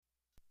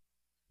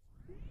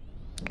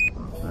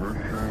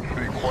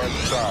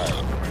start.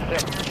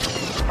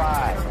 6,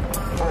 5,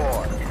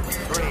 4,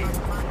 3,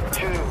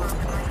 2,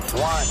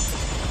 1,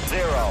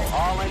 0.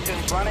 All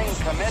engines running.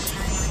 Commit.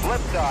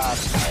 Liftoff.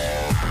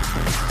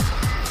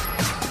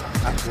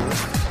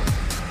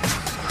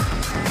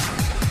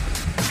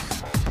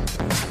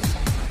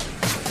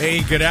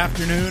 Hey, good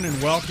afternoon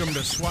and welcome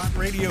to SWAT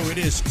Radio. It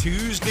is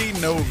Tuesday,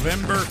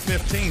 November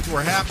 15th.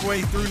 We're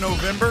halfway through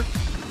November.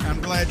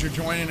 I'm glad you're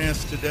joining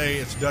us today.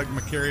 It's Doug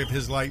McCary of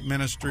His Light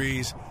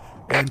Ministries.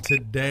 And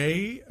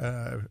today,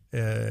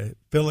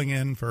 filling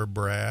in for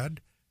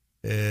Brad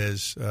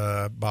is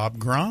Bob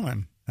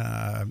Grauman.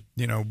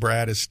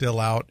 Brad is still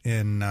out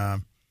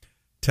in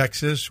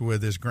Texas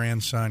with his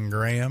grandson,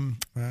 Graham,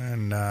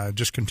 and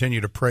just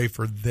continue to pray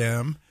for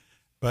them.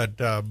 But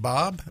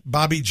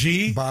Bobby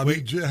G.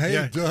 Hey,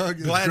 yeah, Doug,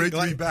 it's great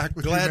to be back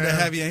with you, Glad man. to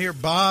have you here.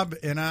 Bob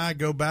and I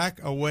go back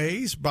a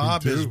ways.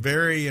 Bob is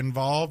very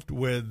involved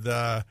with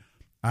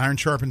Iron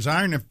Sharpens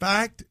Iron. In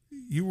fact,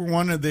 you were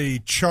one of the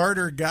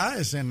charter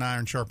guys in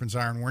Iron Sharpens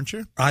Iron, weren't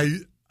you?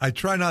 I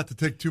try not to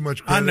take too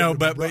much credit. I know,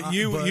 but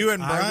you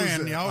and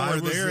Brian, y'all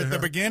were there at the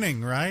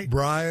beginning, right?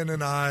 Brian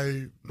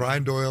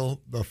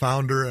Doyle, the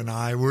founder, and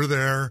I were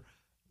there.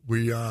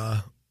 We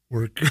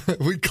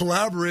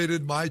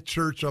collaborated. My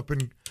church up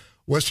in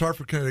West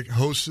Hartford, Connecticut,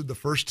 hosted the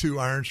first two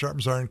Iron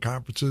Sharpens Iron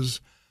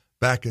conferences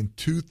back in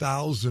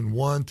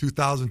 2001,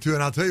 2002.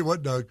 And I'll tell you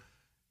what, Doug,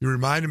 you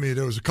reminded me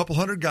there was a couple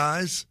hundred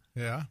guys.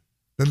 Yeah.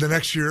 Then the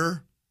next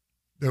year,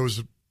 there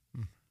was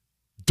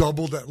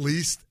doubled at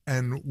least,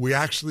 and we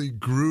actually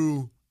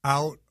grew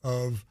out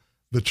of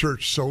the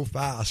church so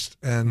fast.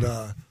 And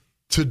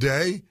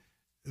today,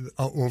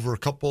 over a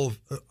couple,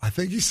 I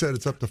think he said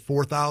it's up to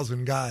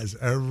 4,000 guys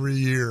every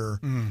year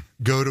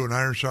go to an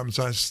Iron Sharpens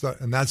Iron,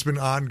 and that's been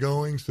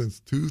ongoing since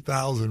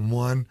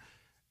 2001,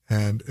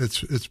 and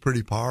it's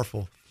pretty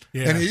powerful.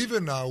 Yeah. And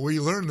even we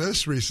learned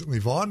this recently.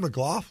 Vaughn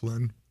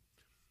McLaughlin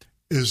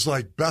is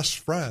like best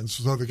friends.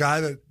 So the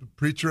guy the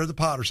preacher at the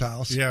Potter's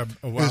House. Yeah,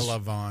 I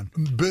love Vaughn.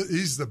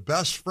 He's the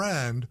best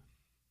friend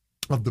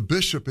of the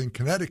bishop in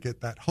Connecticut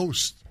that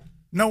hosts.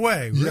 No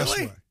way,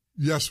 really?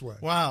 Yes way.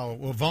 Wow.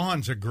 Well,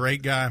 Vaughn's a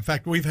great guy. In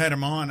fact, we've had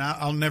him on.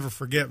 I'll never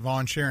forget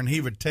Vaughn sharing.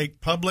 He would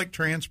take public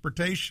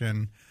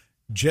transportation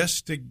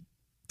just to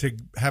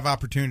have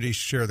opportunities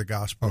to share the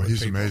gospel. Oh,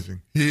 he's people.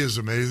 Amazing. He is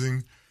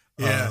amazing.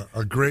 Yeah.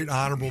 A great,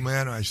 honorable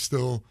man.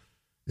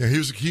 He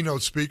was a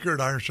keynote speaker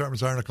at Iron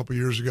Sharpens Iron a couple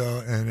years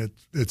ago, and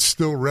it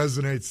still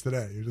resonates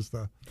today.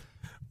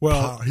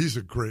 He's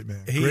a great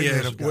man.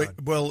 Man of God.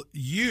 Well,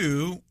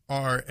 you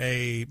are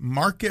a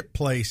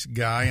marketplace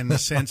guy in the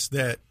sense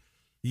that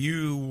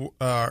you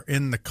are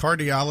in the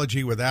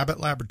cardiology with Abbott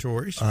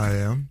Laboratories. I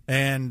am.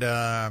 And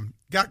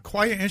got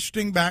quite an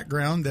interesting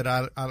background that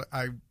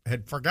I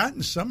had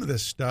forgotten some of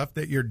this stuff,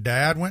 that your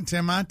dad went to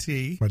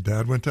MIT. My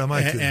dad went to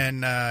MIT.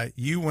 And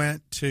you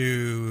went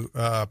to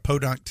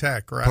Podunk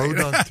Tech, right?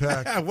 Podunk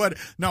Tech.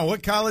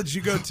 What college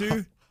you go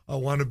to? I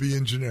want to be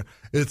engineer.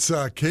 It's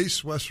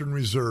Case Western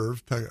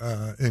Reserve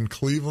in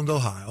Cleveland,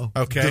 Ohio.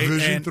 Okay.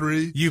 Division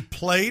III. You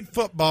played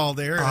football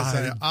there as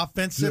an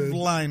offensive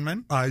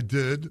lineman. I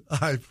did.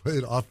 I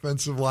played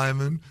offensive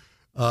lineman,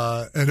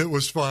 and it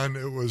was fun.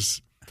 It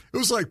was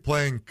like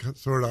playing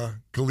sort of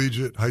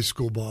collegiate high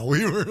school ball.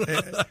 We were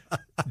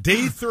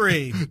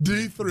D3.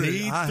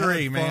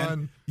 D3, man.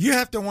 Fun. You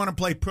have to want to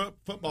play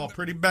football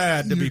pretty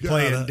bad to be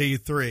playing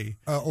D3.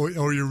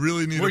 Or you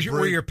really need a break.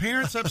 Were your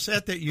parents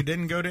upset that you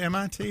didn't go to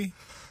MIT?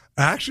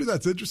 Actually,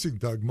 that's interesting,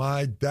 Doug.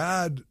 My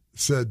dad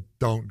said,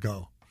 don't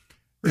go.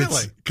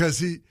 Really? Because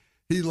he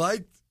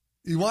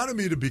wanted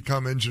me to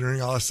become engineering,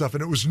 all that stuff,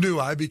 and it was new.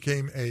 I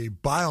became a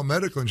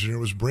biomedical engineer.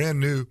 It was brand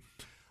new.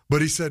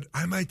 But he said,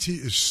 MIT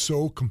is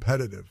so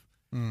competitive.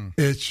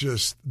 It's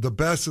just the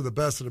best of the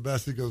best of the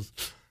best. He goes,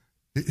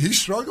 he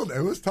struggled.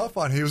 It was tough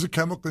on him. He was a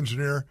chemical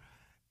engineer.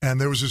 And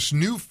there was this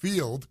new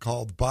field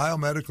called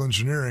biomedical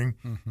engineering.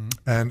 Mm-hmm.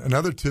 And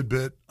another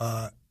tidbit,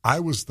 I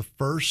was the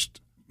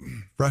first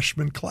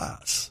freshman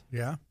class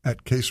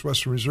at Case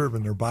Western Reserve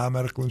in their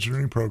biomedical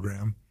engineering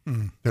program.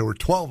 There were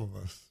 12 of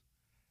us.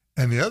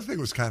 And the other thing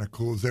that was kind of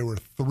cool is there were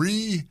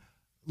 3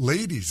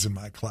 ladies in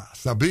my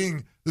class. Now,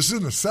 this is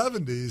in the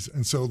 70s,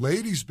 and so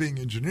ladies being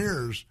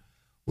engineers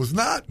was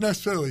not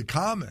necessarily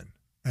common.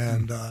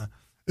 And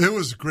it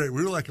was great.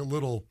 We were like a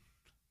little,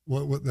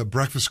 what the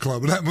Breakfast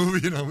Club in that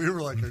movie, we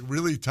were like a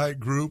really tight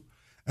group.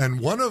 And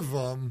one of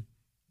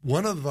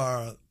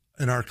our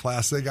in our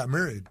class, they got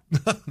married.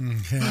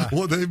 Yeah.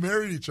 Well, they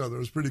married each other. It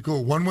was pretty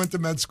cool. One went to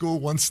med school,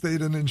 one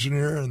stayed an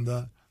engineer, and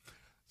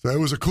so it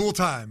was a cool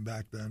time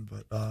back then.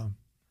 But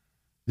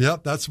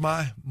yep, that's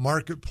my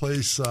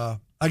marketplace.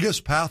 I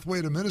guess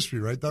pathway to ministry,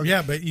 right, Doug?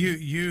 Yeah, but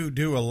you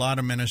do a lot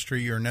of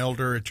ministry. You're an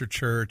elder at your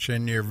church,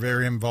 and you're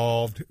very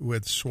involved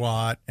with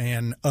SWAT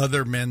and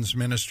other men's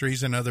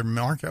ministries and other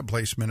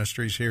marketplace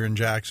ministries here in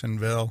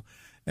Jacksonville.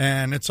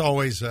 And it's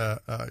always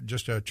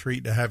just a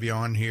treat to have you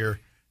on here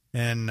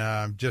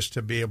and just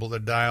to be able to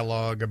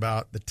dialogue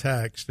about the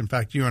text. In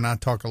fact, you and I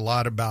talk a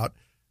lot about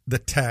the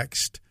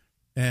text,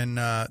 and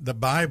the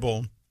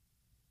Bible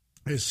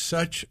is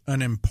such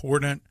an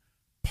important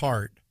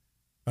part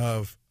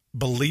of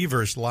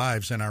believers'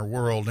 lives in our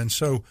world. And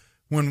so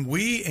when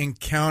we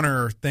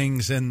encounter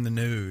things in the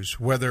news,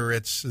 whether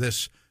it's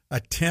this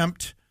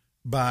attempt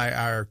by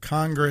our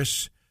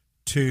Congress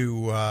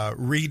to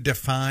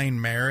redefine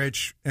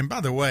marriage, and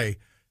by the way,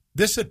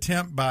 this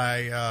attempt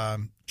by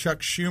Chuck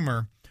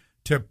Schumer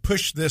to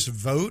push this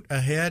vote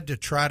ahead to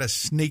try to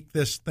sneak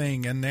this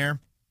thing in there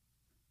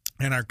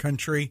in our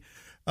country,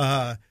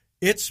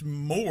 it's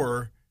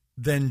more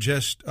than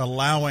just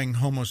allowing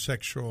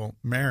homosexual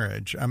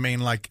marriage. I mean,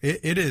 like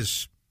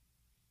it's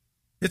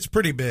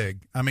pretty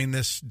big. I mean,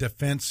 this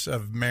defense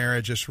of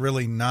marriage is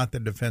really not the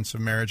defense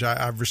of marriage.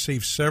 I've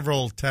received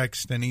several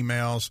texts and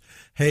emails.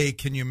 Hey,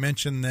 can you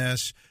mention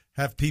this?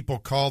 Have people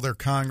call their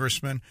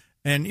congressman.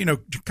 And, you know,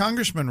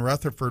 Congressman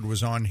Rutherford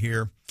was on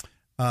here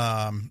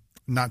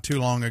not too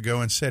long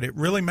ago and said it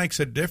really makes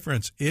a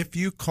difference if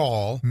you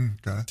call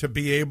to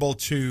be able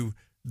to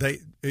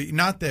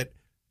not that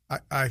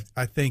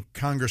I think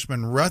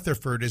Congressman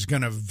Rutherford is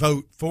going to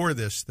vote for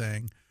this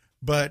thing,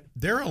 but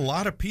there are a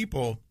lot of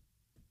people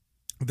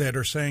that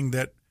are saying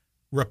that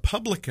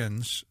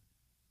Republicans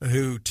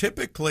who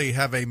typically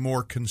have a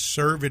more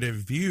conservative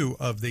view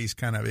of these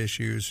kind of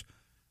issues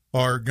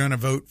are going to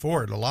vote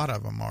for it. A lot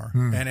of them are,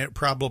 and it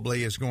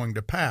probably is going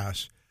to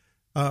pass.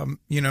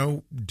 You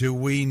know, do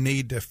we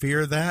need to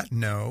fear that?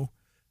 No,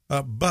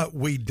 but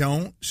we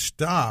don't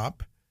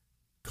stop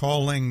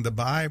calling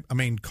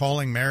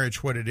calling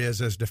marriage what it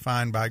is as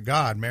defined by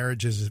God.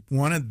 Marriage is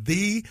one of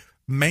the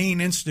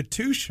main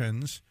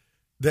institutions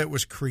that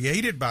was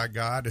created by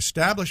God,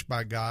 established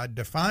by God,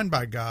 defined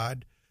by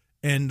God,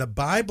 and the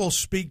Bible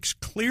speaks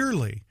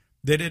clearly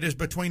that it is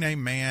between a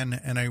man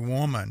and a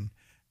woman.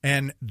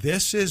 And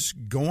this is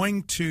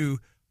going to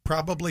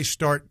probably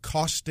start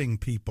costing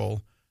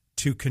people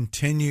to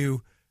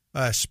continue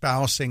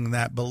espousing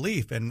that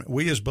belief. And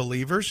we as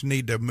believers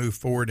need to move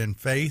forward in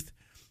faith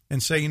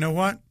and say, you know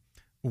what?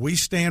 We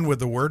stand with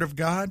the Word of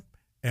God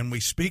and we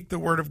speak the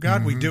Word of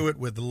God. We do it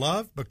with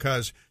love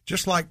because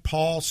just like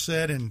Paul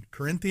said in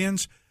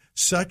Corinthians,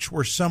 such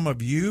were some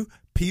of you.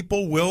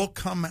 People will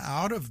come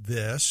out of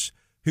this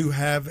who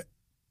have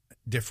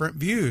different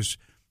views.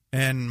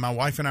 And my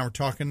wife and I were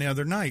talking the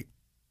other night,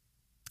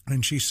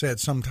 and she said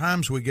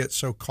sometimes we get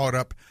so caught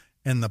up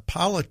in the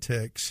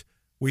politics,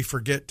 we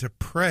forget to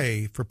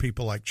pray for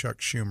people like Chuck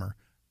Schumer,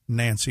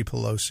 Nancy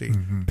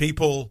Pelosi,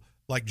 people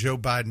like Joe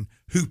Biden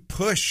who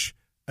push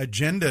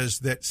agendas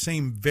that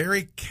seem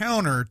very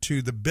counter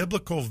to the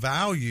biblical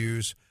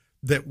values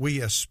that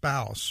we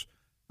espouse.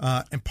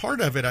 And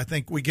part of it, I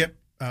think we get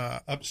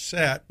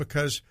upset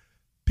because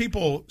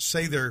people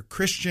say they're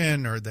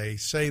Christian or they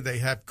say they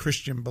have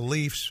Christian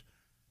beliefs.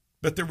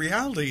 But the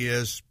reality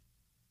is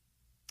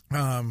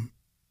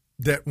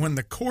that when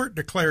the court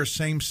declares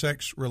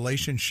same-sex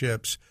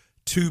relationships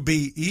to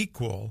be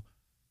equal,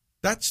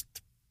 that's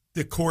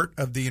the court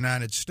of the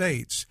United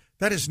States.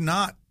 That is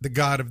not the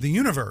God of the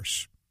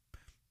universe.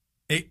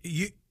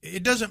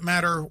 It doesn't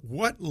matter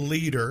what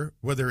leader,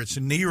 whether it's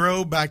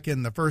Nero back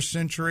in the first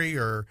century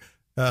or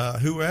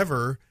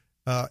whoever,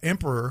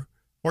 emperor,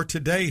 or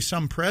today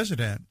some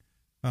president,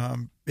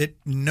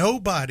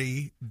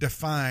 nobody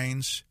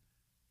defines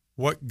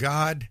what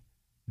God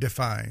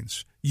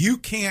defines. You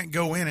can't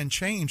go in and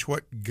change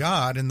what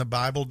God in the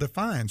Bible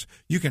defines.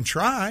 You can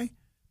try,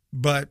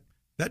 but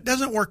that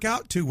doesn't work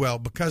out too well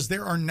because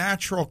there are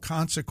natural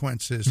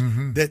consequences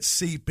that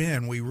seep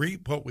in. We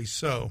reap what we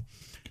sow.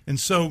 And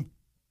so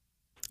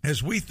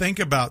as we think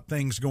about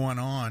things going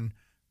on,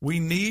 we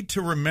need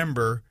to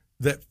remember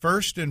that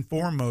first and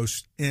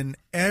foremost in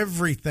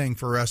everything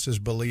for us as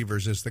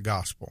believers is the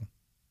gospel.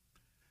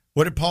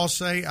 What did Paul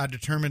say? I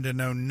determined to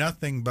know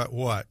nothing but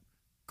what?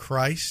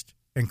 Christ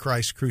and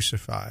Christ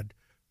crucified.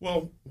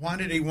 Well, why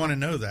did he want to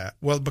know that?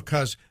 Well,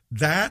 because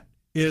that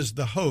is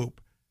the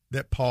hope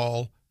that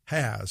Paul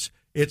has.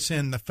 It's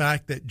in the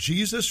fact that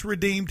Jesus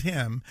redeemed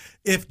him.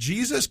 If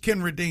Jesus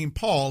can redeem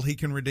Paul, he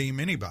can redeem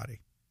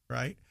anybody,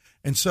 right?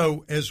 And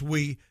so as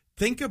we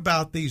think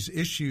about these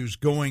issues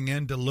going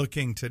into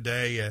looking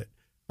today at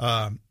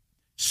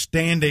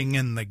standing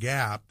in the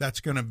gap, that's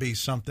going to be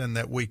something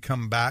that we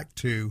come back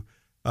to.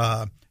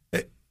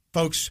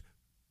 Folks,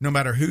 no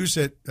matter who's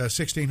at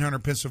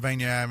 1600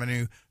 Pennsylvania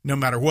Avenue, no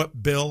matter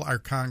what bill our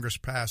Congress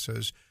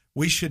passes,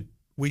 we should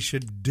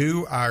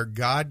do our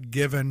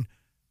God-given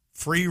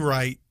free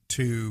right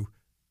to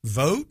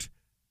vote,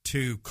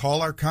 to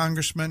call our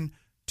congressman,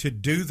 to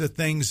do the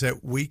things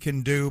that we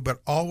can do,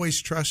 but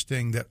always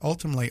trusting that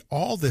ultimately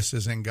all this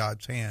is in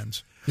God's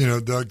hands. You know,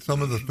 Doug,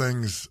 some of the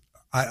things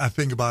I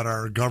think about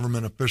our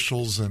government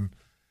officials and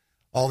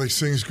all these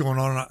things going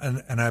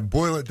on, and I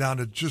boil it down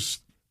to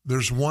just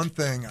there's one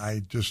thing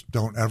I just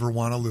don't ever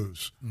want to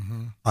lose.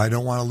 I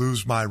don't want to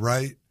lose my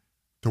right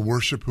to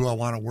worship who I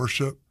want to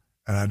worship,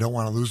 and I don't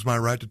want to lose my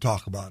right to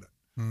talk about it.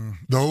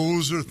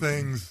 Those are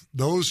things,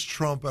 those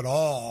trump it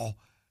all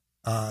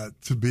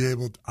to be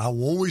able to, I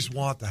always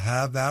want to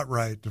have that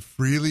right to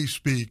freely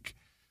speak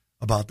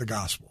about the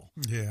gospel.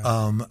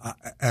 Yeah.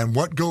 And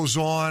what goes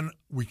on,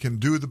 we can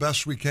do the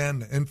best we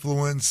can to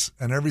influence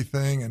and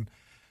everything. And,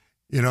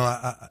 you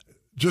know,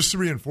 just to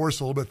reinforce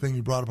a little bit thing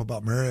you brought up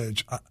about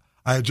marriage,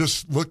 I had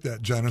just looked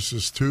at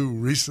Genesis 2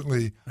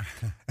 recently,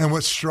 and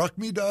what struck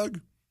me,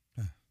 Doug,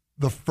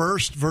 the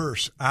first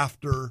verse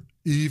after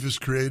Eve is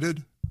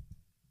created,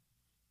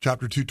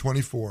 chapter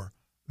 2:24,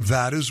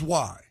 that is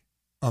why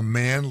a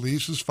man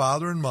leaves his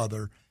father and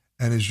mother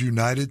and is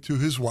united to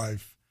his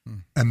wife,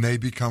 and they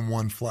become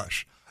one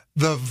flesh.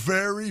 The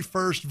very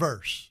first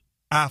verse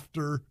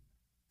after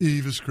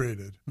Eve is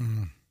created,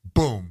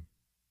 boom,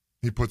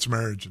 he puts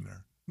marriage in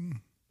there.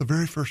 The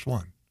very first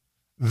one.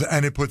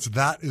 And it puts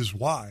that is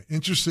why.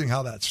 Interesting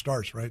how that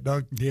starts, right,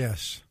 Doug?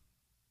 Yes.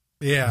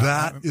 Yeah.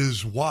 That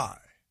is why.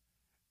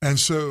 And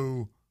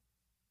so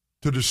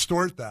to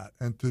distort that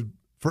and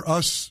for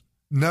us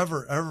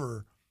never,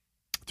 ever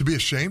to be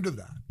ashamed of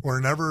that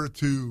or never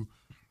to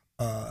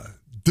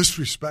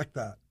disrespect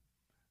that,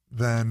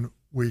 then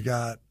we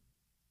got,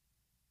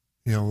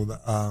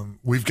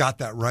 we've got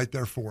that right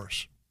there for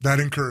us, that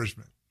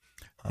encouragement.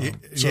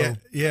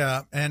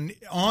 Yeah. And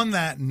on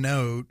that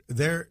note,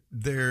 there,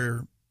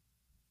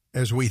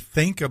 as we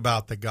think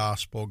about the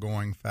gospel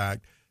going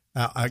out,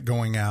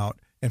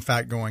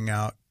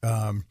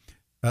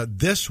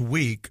 this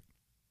week,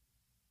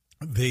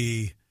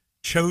 The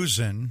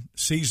Chosen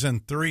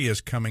Season 3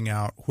 is coming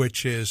out,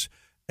 which is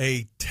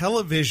a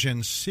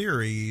television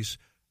series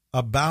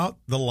about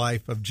the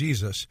life of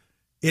Jesus.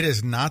 It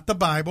is not the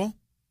Bible.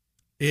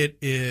 It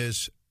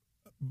is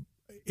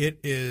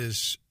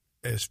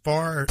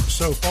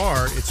so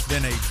far, it's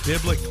been a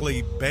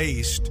biblically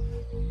based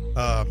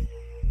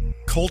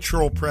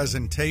cultural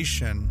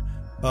presentation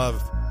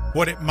of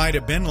what it might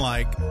have been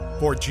like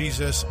for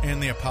Jesus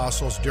and the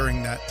apostles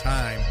during that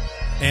time.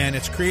 And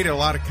it's created a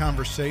lot of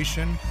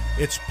conversation.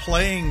 It's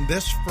playing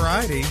this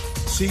Friday,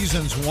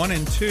 seasons 1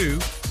 and 2.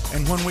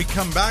 And when we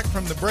come back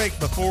from the break,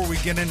 before we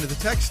get into the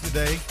text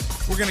today,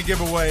 we're going to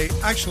give away,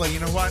 actually, you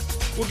know what?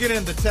 We'll get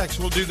into the text.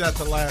 We'll do that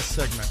the last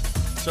segment.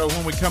 So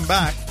when we come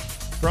back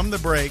from the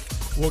break,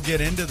 we'll get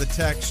into the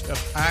text of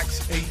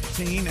Acts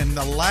 18. And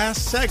the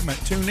last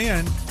segment, tune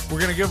in, we're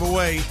going to give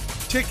away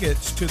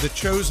tickets to The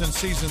Chosen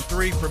Season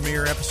 3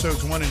 premiere,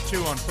 episodes 1 and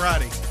 2 on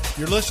Friday.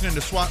 You're listening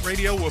to SWAT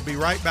Radio. We'll be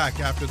right back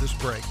after this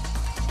break.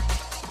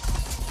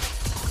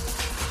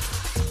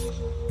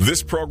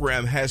 This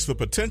program has the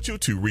potential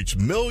to reach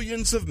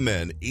millions of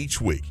men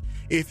each week.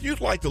 If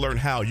you'd like to learn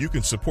how you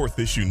can support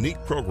this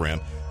unique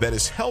program that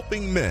is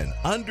helping men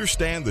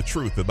understand the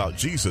truth about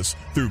Jesus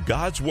through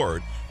God's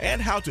Word and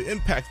how to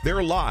impact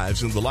their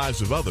lives and the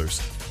lives of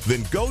others,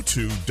 then go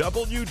to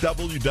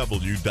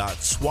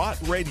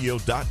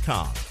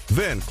www.swatradio.com.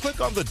 Then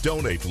click on the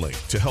donate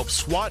link to help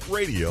SWAT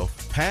Radio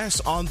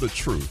pass on the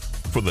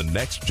truth for the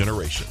next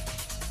generation.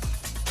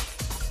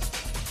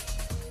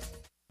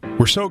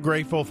 We're so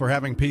grateful for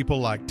having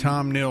people like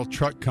Tom Neal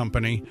Truck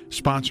Company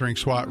sponsoring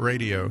SWAT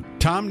Radio.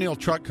 Tom Neal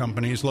Truck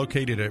Company is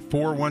located at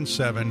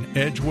 417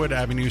 Edgewood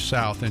Avenue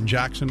South in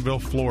Jacksonville,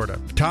 Florida.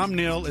 Tom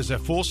Neal is a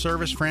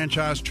full-service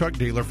franchise truck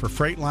dealer for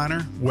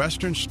Freightliner,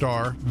 Western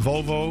Star,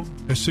 Volvo,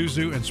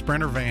 Isuzu, and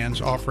Sprinter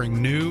vans,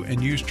 offering new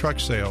and used truck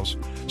sales,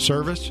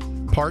 service,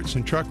 parts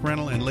and truck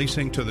rental and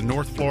leasing to the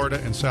North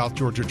Florida and South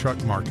Georgia truck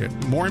market.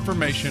 More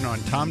information on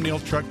Tom Neal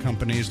Truck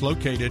Company is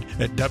located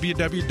at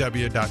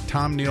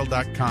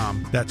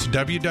www.tomneal.com. That's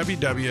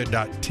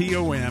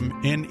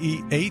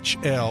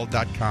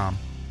www.tomnehl.com.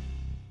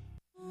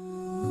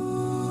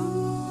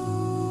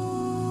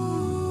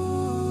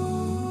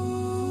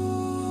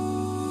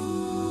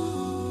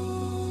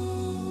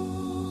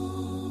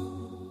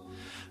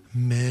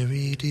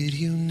 Mary, did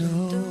you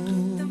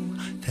know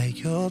that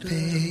your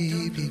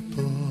baby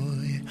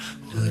boy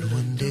would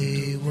one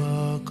day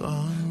walk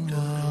on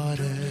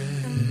water?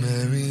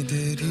 Mary,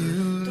 did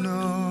you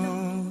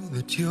know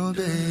that your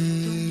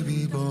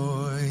baby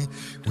boy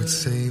would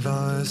save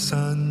our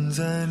sons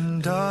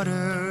and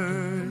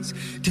daughters?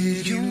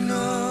 Did you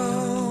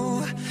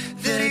know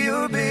that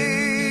your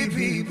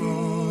baby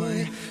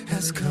boy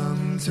has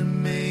come to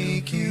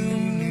make you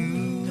new?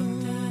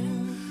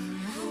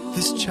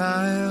 This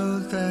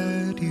child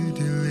that you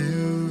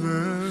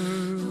delivered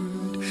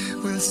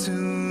will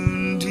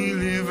soon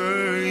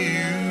deliver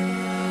you.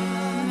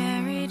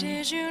 Mary,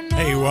 did you know?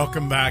 Hey,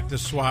 welcome back to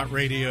SWAT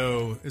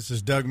Radio. This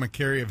is Doug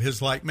McCary of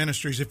His Light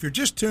Ministries. If you're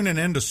just tuning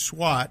into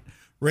SWAT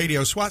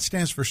Radio, SWAT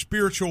stands for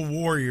Spiritual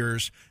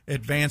Warriors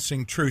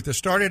Advancing Truth. It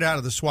started out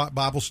of the SWAT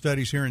Bible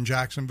studies here in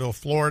Jacksonville,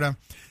 Florida,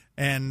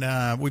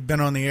 and we've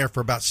been on the air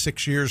for about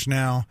 6 years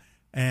now,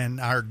 and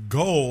our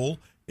goal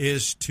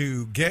is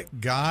to get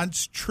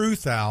God's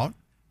truth out,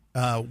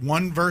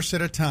 one verse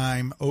at a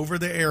time, over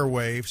the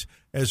airwaves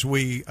as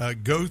we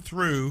go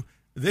through.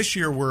 This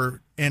year we're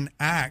in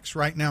Acts.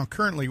 Right now,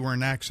 currently we're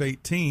in Acts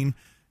 18.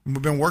 And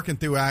we've been working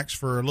through Acts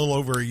for a little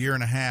over a year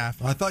and a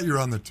half. I thought you were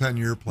on the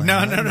 10-year plan.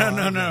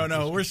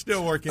 No. We're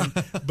still working.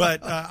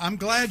 But I'm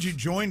glad you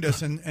joined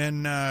us.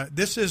 And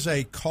this is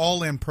a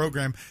call-in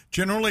program.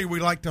 Generally, we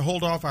like to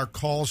hold off our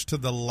calls to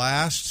the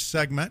last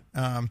segment,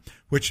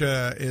 which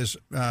is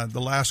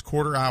the last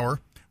quarter hour.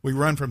 We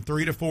run from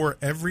 3 to 4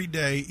 every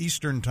day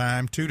Eastern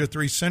Time, 2 to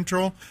 3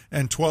 Central,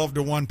 and 12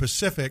 to 1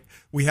 Pacific.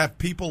 We have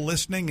people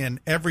listening in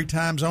every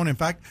time zone. In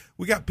fact,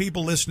 we got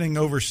people listening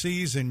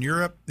overseas in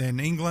Europe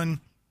and England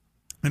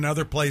and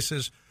other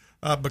places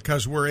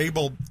because we're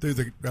able, through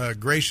the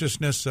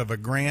graciousness of a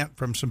grant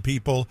from some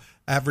people,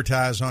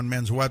 advertise on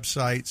men's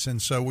websites.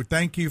 And so we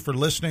thank you for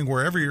listening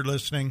wherever you're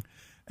listening.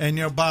 And,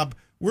 you know, Bob,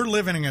 we're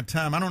living in a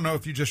time, I don't know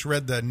if you just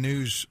read the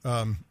news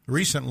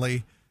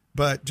recently,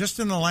 but just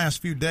in the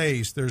last few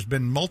days, there's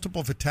been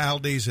multiple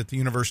fatalities at the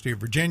University of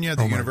Virginia,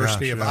 the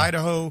University of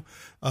Idaho.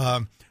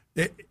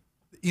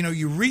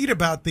 You read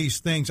about these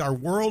things. Our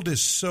world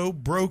is so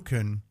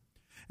broken.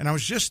 And I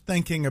was just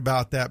thinking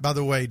about that. By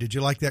the way, did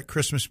you like that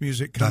Christmas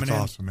music coming in?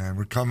 That's awesome, man.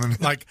 We're coming.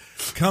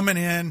 Coming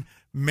in.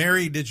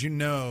 Mary, did you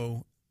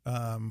know?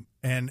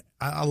 And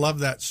I love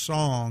that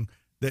song,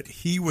 that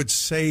he would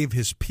save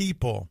his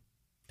people.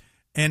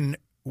 And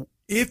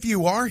if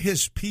you are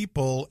his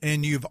people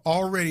and you've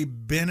already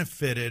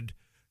benefited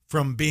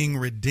from being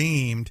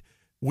redeemed,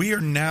 we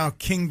are now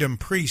kingdom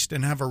priests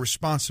and have a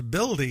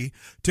responsibility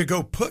to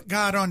go put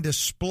God on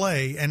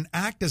display and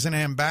act as an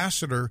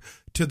ambassador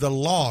to the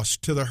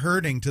lost, to the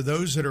hurting, to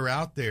those that are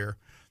out there.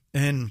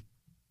 And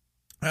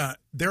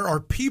there are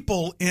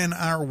people in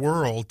our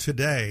world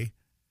today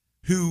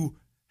who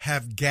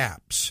have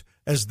gaps.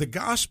 As the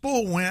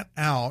gospel went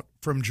out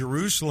from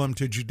Jerusalem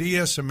to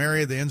Judea,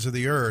 Samaria, the ends of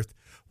the earth,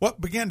 what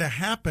began to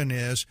happen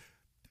is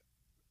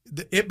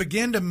it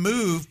began to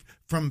move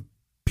from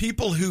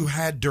people who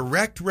had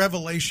direct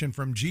revelation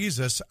from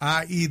Jesus,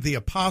 i.e. the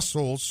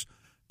apostles,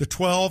 the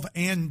 12,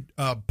 and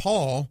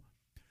Paul,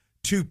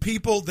 to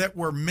people that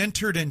were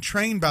mentored and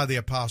trained by the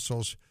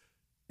apostles,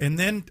 and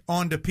then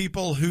on to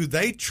people who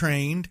they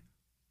trained.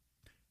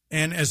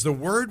 And as the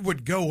word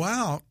would go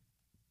out,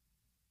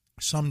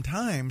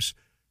 sometimes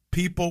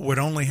people would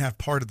only have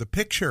part of the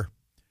picture.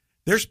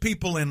 There's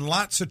people in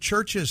lots of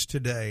churches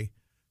today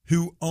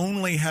who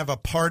only have a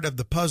part of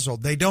the puzzle.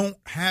 They don't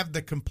have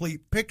the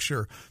complete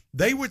picture.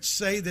 They would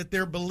say that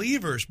they're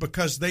believers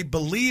because they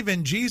believe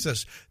in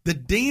Jesus. The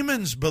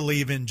demons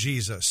believe in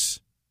Jesus,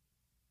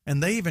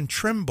 and they even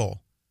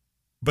tremble,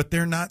 but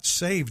they're not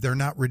saved. They're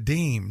not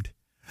redeemed.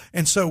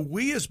 And so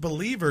we as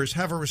believers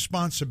have a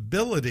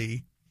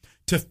responsibility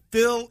to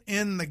fill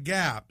in the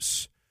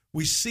gaps.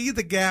 We see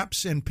the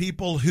gaps in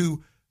people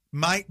who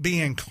might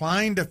be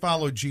inclined to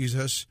follow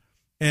Jesus.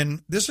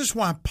 And this is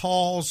why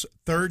Paul's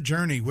third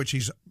journey, which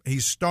he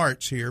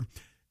starts here,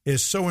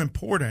 is so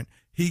important.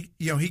 He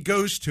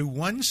goes to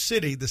one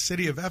city, the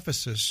city of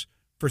Ephesus,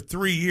 for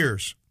 3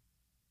 years.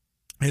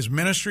 His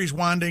ministry's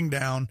winding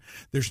down.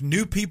 There's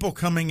new people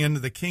coming into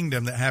the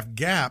kingdom that have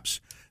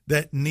gaps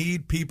that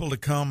need people to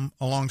come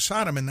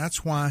alongside them, and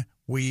that's why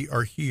we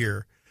are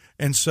here.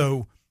 And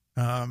so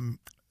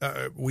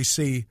we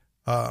see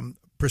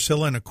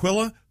Priscilla and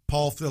Aquila.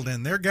 Paul filled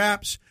in their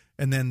gaps.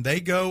 And then they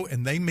go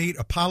and they meet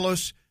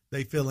Apollos.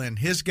 They fill in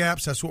his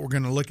gaps. That's what we're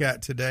going to look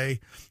at today.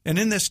 And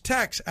in this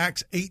text,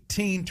 Acts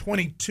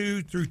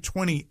 18:22 through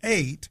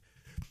 28,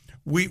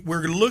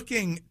 we're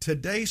looking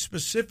today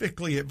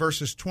specifically at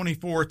verses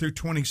 24 through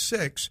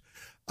 26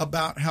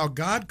 about how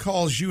God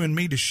calls you and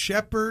me to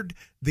shepherd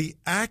the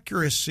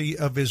accuracy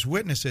of his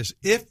witnesses.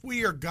 If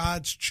we are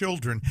God's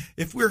children,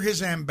 if we're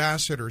his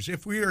ambassadors,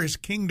 if we are his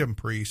kingdom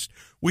priests,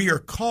 we are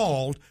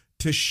called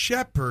to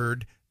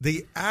shepherd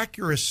the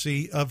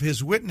accuracy of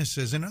his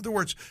witnesses. In other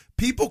words,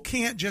 people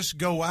can't just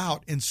go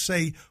out and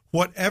say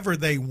whatever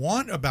they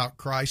want about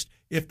Christ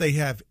if they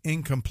have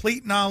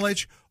incomplete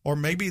knowledge, or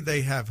maybe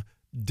they have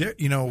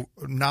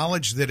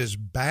knowledge that is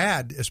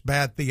bad, it's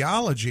bad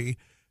theology.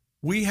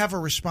 We have a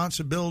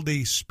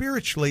responsibility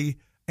spiritually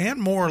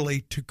and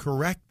morally to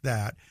correct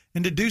that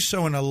and to do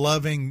so in a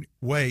loving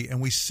way.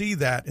 And we see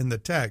that in the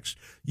text.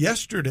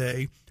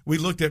 Yesterday, we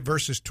looked at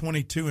verses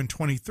 22 and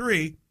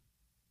 23,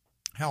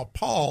 how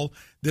Paul,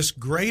 this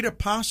great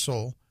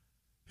apostle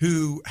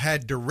who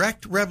had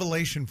direct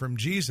revelation from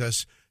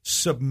Jesus,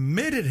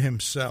 submitted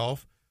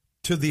himself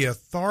to the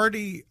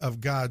authority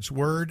of God's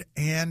word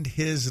and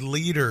his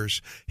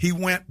leaders. He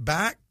went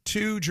back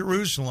to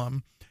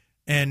Jerusalem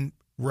and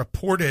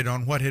reported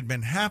on what had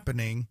been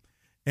happening,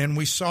 and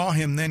we saw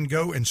him then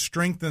go and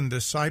strengthen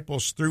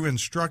disciples through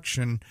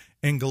instruction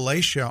in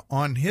Galatia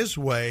on his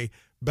way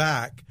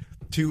back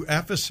to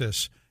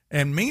Ephesus.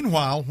 And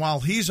meanwhile,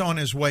 while he's on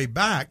his way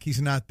back, he's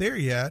not there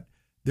yet,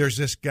 there's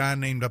this guy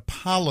named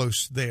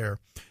Apollos there.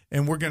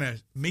 And we're going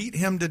to meet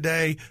him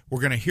today.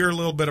 We're going to hear a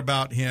little bit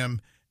about him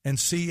and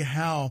see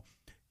how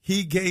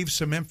he gave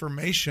some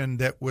information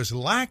that was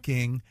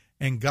lacking,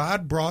 and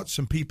God brought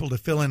some people to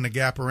fill in the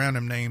gap around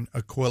him named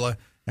Aquila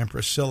and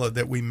Priscilla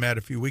that we met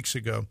a few weeks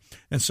ago.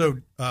 And so,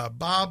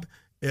 Bob,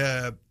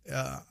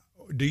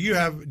 do you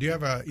have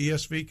a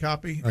ESV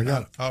copy? I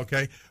got it.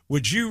 Okay.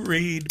 Would you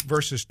read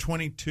verses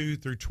 22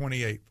 through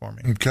 28 for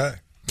me? Okay.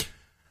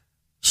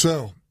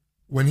 So,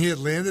 when he had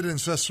landed in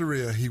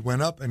Caesarea, he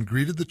went up and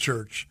greeted the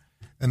church,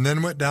 and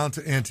then went down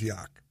to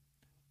Antioch.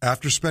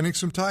 After spending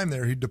some time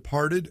there, he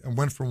departed and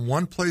went from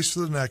one place to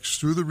the next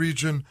through the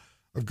region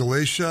of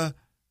Galatia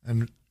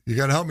and You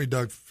got to help me,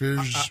 Doug.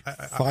 Phrygia.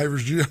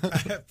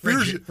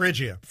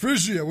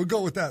 We'll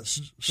go with that.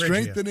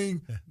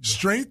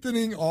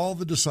 Strengthening all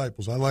the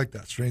disciples. I like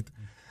that.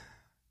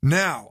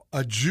 Now,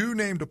 a Jew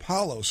named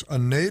Apollos, a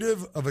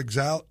native of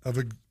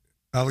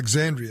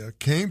Alexandria,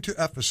 came to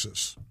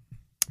Ephesus.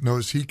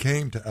 Notice he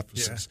came to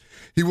Ephesus. Yeah.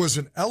 He was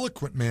an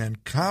eloquent man,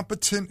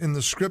 competent in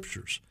the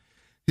scriptures.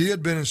 He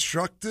had been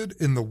instructed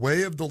in the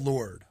way of the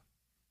Lord.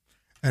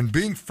 And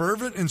being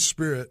fervent in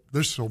spirit,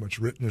 there's so much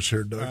witness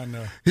here, Doug. I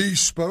know. He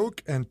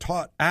spoke and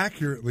taught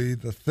accurately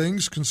the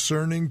things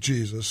concerning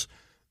Jesus,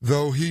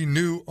 though he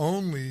knew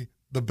only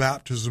the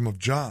baptism of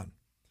John.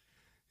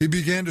 He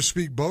began to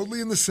speak boldly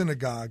in the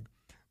synagogue,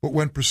 but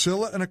when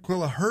Priscilla and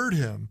Aquila heard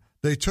him,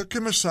 they took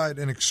him aside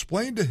and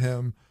explained to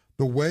him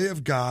the way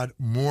of God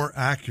more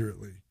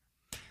accurately.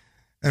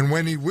 And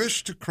when he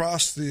wished to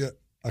cross the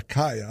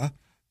Achaia,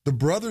 the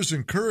brothers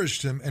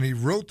encouraged him, and he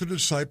wrote to the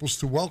disciples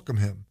to welcome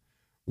him.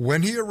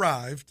 When he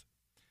arrived,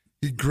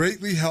 he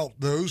greatly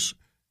helped those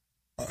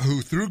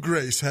who through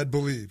grace had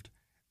believed,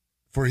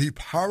 for he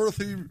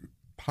powerfully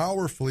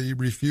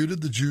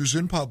refuted the Jews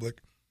in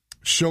public,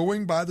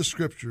 showing by the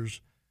scriptures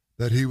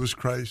that he was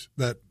Christ,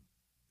 that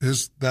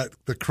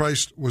the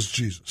Christ was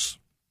Jesus.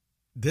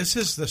 This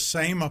is the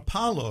same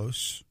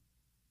Apollos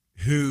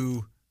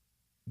who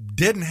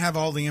didn't have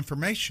all the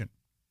information,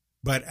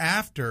 but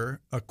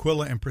after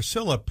Aquila and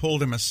Priscilla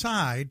pulled him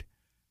aside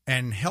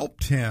and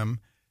helped him,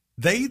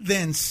 they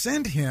then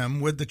sent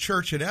him with the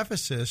church at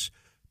Ephesus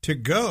to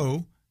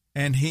go,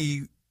 and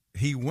he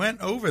went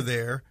over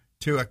there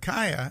to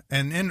Achaia,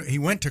 and then he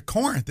went to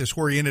Corinth, is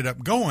where he ended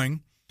up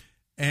going.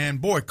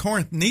 And boy,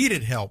 Corinth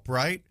needed help,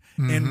 right?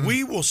 Mm-hmm. And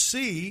we will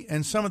see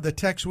in some of the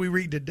texts we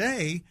read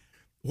today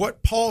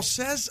what Paul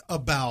says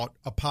about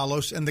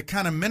Apollos and the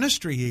kind of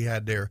ministry he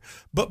had there.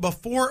 But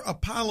before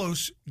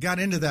Apollos got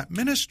into that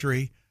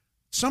ministry,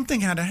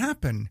 something had to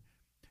happen.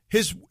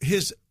 His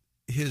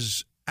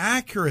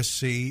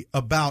accuracy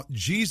about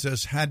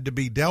Jesus had to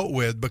be dealt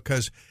with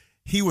because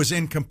he was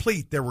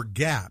incomplete. There were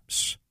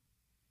gaps.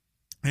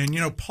 And,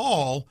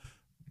 Paul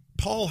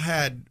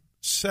had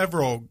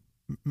several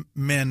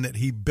men that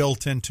he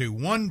built into,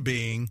 one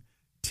being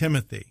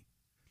Timothy.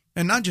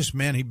 And not just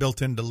men, he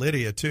built into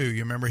Lydia too.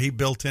 You remember, he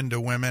built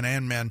into women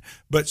and men,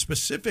 but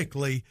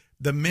specifically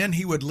the men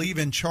he would leave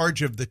in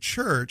charge of the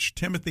church,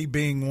 Timothy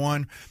being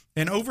one.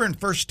 And over in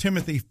 1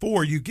 Timothy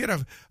 4, you get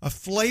a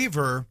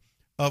flavor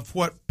of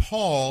what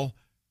Paul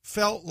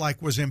felt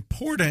like was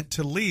important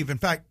to leave. In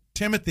fact,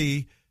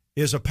 Timothy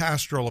is a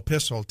pastoral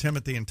epistle,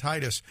 Timothy and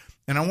Titus.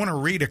 And I want to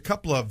read a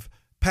couple of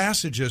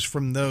passages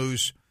from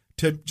those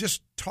to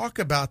just talk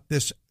about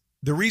this,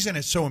 the reason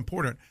it's so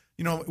important.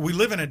 We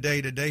live in a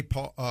day today,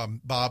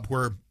 Bob,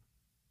 where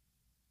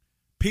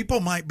people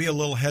might be a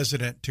little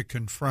hesitant to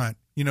confront.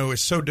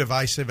 It's so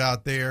divisive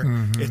out there.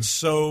 Mm-hmm. It's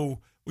so,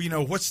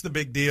 what's the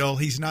big deal?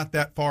 He's not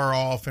that far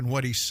off in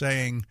what he's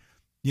saying.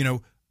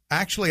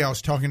 Actually, I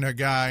was talking to a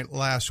guy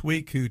last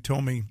week who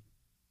told me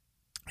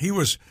he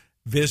was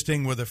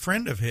visiting with a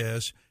friend of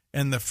his,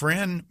 and the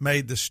friend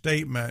made the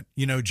statement,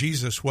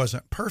 Jesus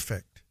wasn't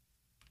perfect.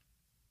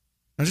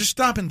 Now, just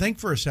stop and think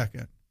for a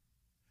second.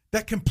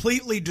 That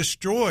completely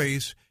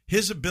destroys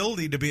his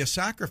ability to be a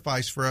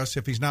sacrifice for us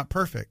if he's not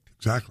perfect.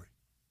 Exactly.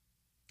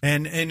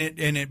 And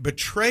it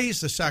betrays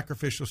the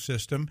sacrificial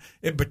system.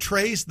 It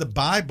betrays the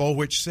Bible,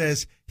 which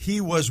says he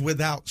was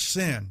without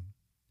sin.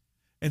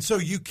 And so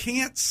you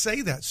can't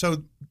say that.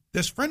 So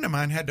this friend of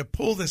mine had to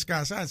pull this guy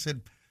aside and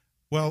said,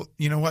 well,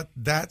 you know what?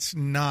 That's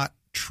not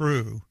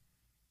true.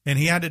 And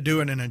he had to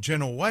do it in a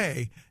gentle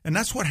way. And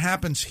that's what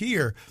happens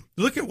here.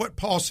 Look at what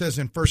Paul says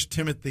in 1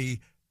 Timothy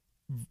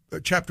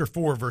chapter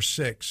 4, verse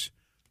 6.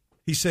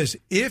 He says,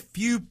 if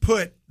you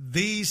put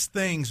these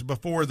things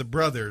before the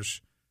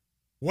brothers,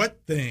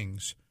 what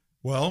things?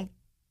 Well,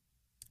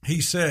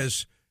 he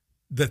says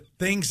the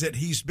things that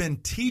he's been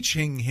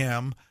teaching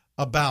him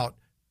about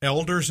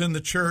elders in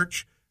the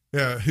church,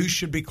 who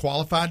should be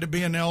qualified to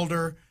be an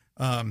elder,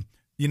 the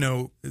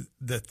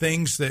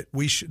things that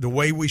the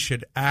way we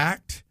should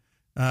act,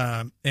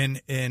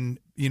 and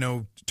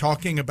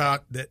talking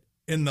about that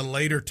in the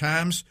later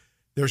times,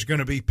 there's going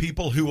to be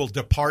people who will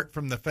depart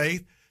from the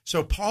faith.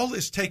 So Paul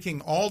is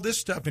taking all this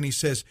stuff and he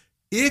says,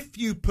 if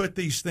you put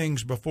these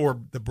things before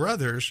the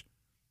brothers,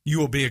 you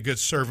will be a good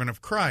servant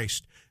of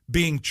Christ,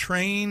 being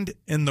trained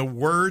in the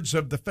words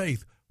of the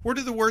faith. Where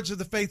do the words of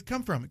the faith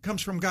come from? It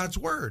comes from God's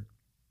word.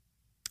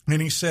 And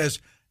he says,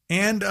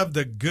 and of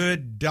the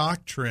good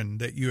doctrine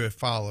that you have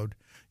followed.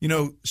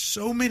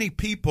 So many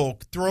people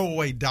throw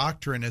away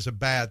doctrine as a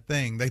bad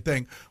thing. They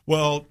think,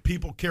 well,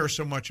 people care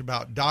so much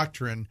about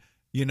doctrine,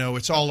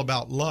 it's all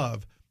about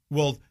love.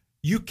 Well,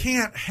 you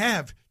can't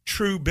have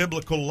true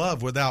biblical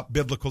love without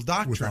biblical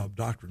doctrine. Without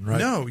doctrine, right?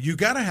 No, you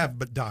got to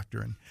have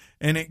doctrine.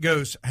 And it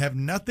goes, have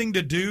nothing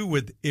to do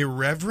with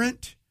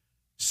irreverent,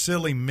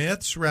 silly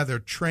myths. Rather,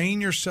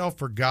 train yourself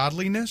for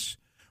godliness.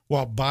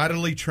 While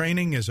bodily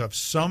training is of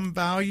some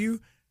value,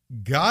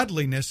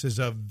 godliness is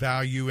of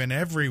value in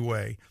every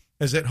way,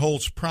 as it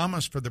holds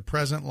promise for the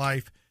present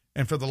life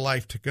and for the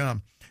life to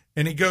come.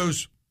 And he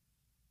goes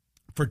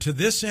For to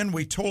this end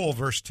we toil,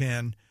 verse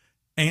 10,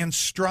 and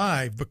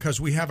strive, because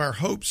we have our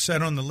hopes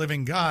set on the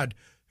living God,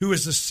 who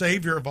is the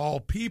Savior of all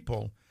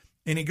people.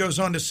 And he goes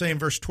on to say in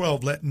verse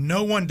 12, let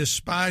no one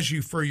despise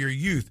you for your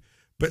youth,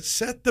 but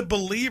set the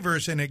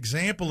believers an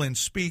example in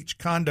speech,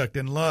 conduct,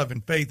 and love,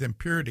 and faith, and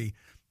purity.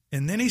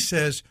 And then he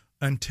says,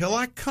 until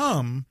I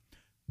come,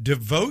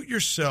 devote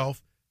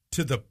yourself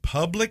to the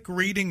public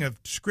reading of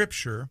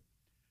Scripture,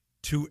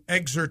 to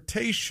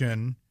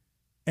exhortation,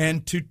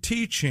 and to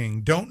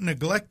teaching. Don't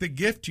neglect the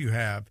gift you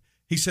have.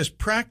 He says,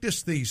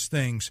 practice these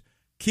things.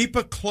 Keep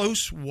a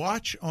close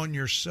watch on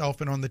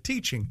yourself and on the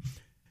teaching.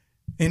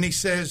 And he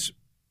says,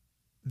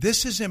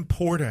 this is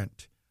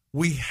important.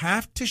 We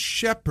have to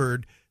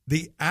shepherd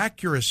the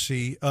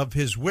accuracy of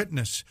his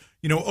witness.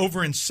 You know,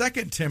 over in 2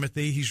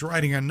 Timothy, he's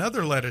writing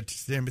another letter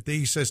to Timothy.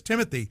 He says,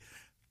 Timothy,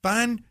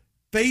 find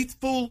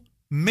faithful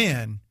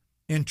men,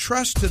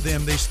 entrust to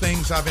them these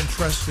things I've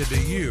entrusted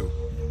to you.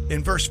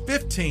 In verse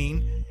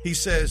 15, he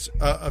says,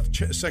 of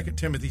 2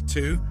 Timothy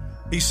 2,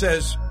 he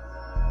says,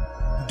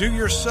 do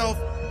yourself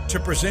to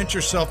present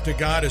yourself to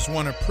God as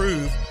one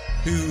approved,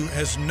 who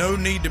has no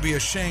need to be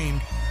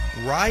ashamed,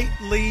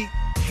 rightly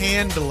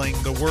handling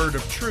the word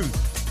of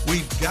truth.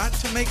 We've got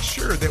to make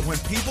sure that when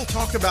people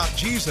talk about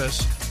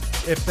Jesus,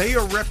 if they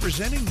are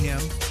representing him,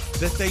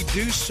 that they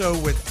do so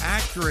with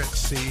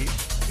accuracy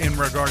in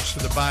regards to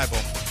the Bible.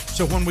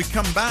 So when we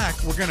come back,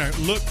 we're going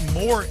to look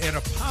more at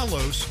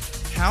Apollos,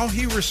 how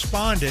he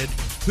responded,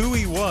 who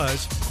he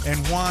was, and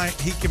why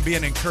he can be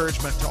an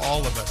encouragement to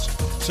all of us.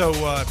 So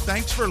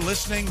thanks for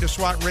listening to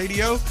SWAT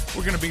Radio.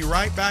 We're going to be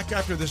right back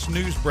after this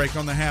news break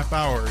on the half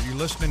hour. You're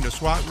listening to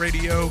SWAT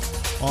Radio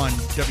on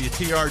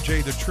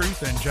WTRJ The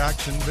Truth in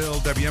Jacksonville,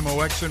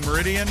 WMOX in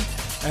Meridian,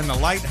 and the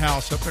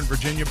Lighthouse up in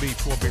Virginia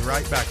Beach. We'll be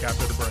right back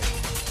after the break.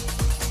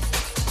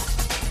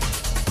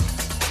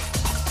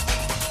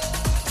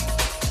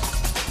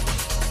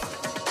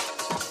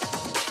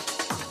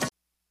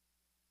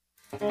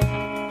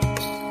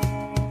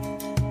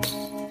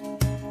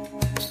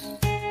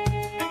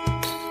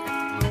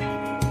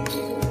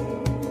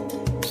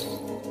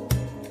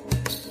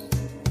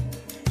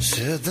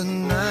 Said the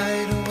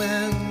night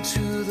went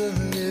to the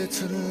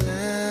little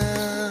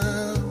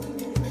lamb.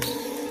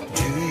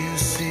 Do you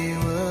see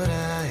what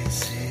I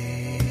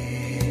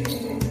see?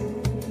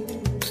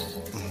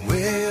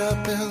 Way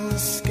up in the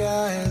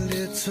sky,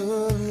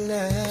 little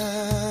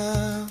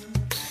lamb.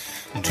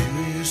 Do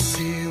you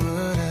see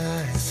what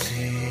I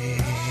see?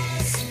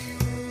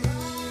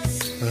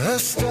 A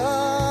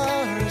star,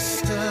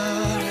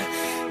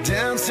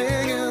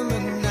 dancing in the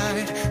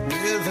night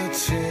with a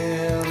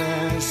tail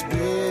as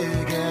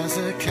big as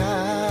a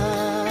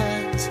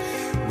kite,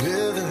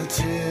 with a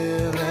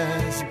tail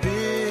as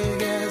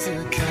big as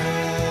a kite.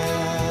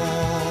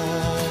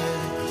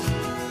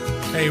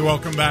 Hey,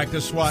 welcome back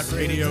to SWAT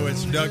Radio.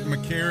 It's Doug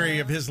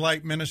McCary of His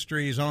Light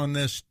Ministries on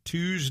this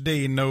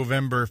Tuesday,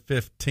 November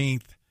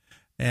 15th.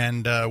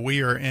 And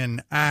we are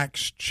in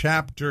Acts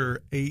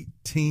chapter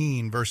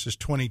 18, verses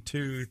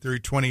 22 through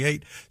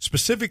 28,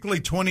 specifically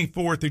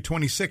 24 through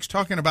 26,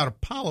 talking about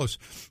Apollos.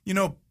 You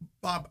know,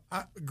 Bob,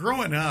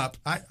 growing up,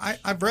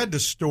 I've read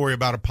this story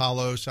about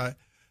Apollos.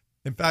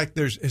 In fact,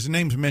 his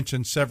name's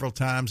mentioned several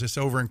times. It's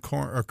over in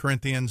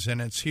Corinthians,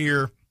 and it's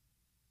here.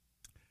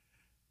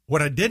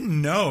 What I didn't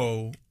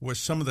know was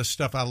some of the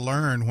stuff I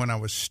learned when I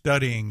was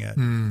studying it.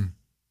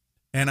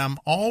 And I'm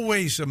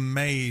always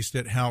amazed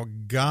at how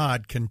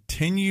God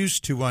continues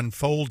to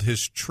unfold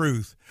his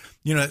truth.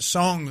 You know, that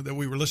song that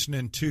we were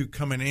listening to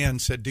coming in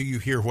said, do you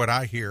hear what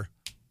I hear?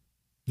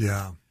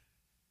 Yeah.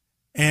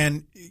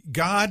 And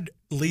God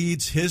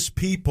leads his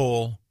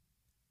people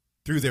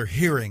through their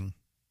hearing,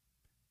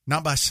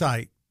 not by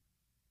sight.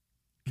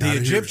 The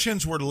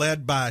Egyptians were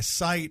led by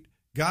sight.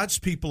 God's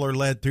people are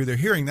led through their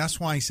hearing. That's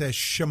why he says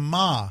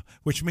Shema,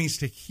 which means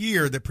to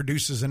hear, that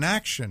produces an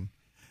action.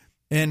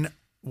 And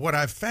what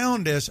I've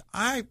found is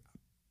I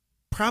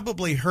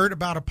probably heard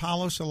about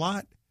Apollos a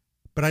lot,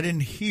 but I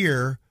didn't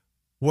hear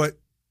what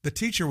the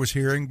teacher was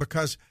hearing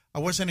because I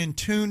wasn't in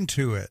tune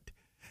to it.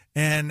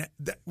 And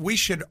we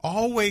should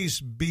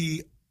always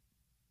be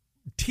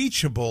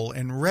teachable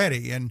and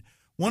ready. And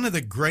one of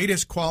the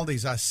greatest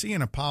qualities I see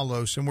in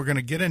Apollos, and we're going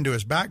to get into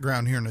his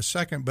background here in a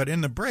second, but in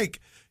the break,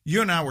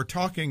 you and I were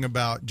talking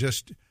about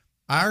just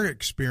our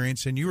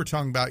experience, and you were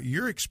talking about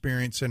your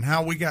experience and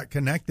how we got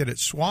connected at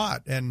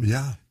SWAT. And,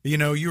 you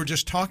know, you were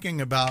just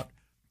talking about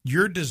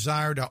your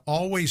desire to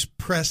always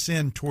press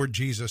in toward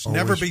Jesus,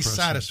 never be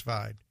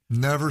satisfied.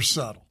 Never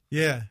settle.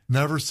 Yeah.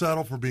 Never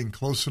settle for being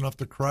close enough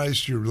to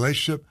Christ, your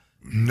relationship.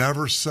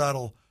 Never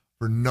settle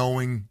for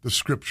knowing the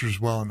Scriptures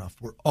well enough.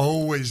 We're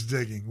always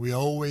digging. We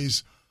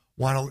always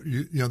want to,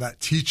 you know, that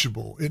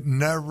teachable. It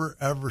never,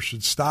 ever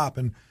should stop.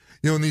 And,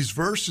 you know, in these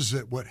verses,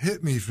 that what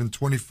hit me from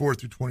 24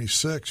 through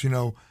 26, you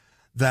know,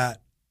 that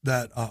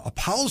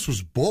Apollos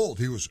was bold.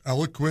 He was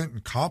eloquent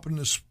and competent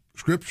in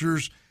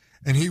Scriptures,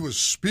 and he was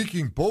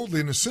speaking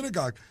boldly in the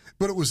synagogue.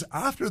 But it was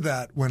after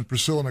that when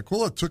Priscilla and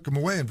Aquila took him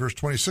away in verse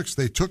 26,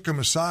 they took him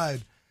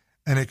aside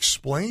and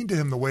explained to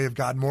him the way of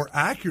God more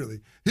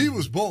accurately. He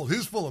was bold. He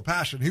was full of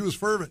passion. He was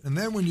fervent. And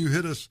then when you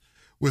hit us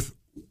with,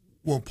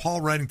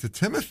 Paul writing to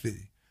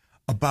Timothy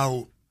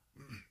about,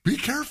 be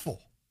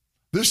careful.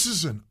 This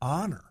is an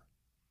honor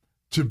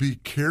to be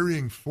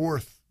carrying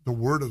forth the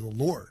word of the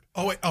Lord.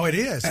 Oh, it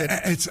is.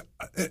 It's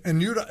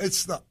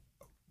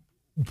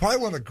probably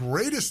one of the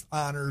greatest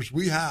honors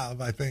we have,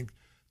 I think,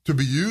 to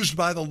be used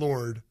by the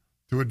Lord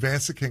to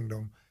advance the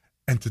kingdom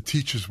and to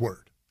teach his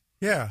word.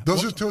 Yeah.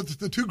 Those are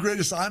the two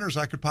greatest honors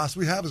I could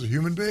possibly have as a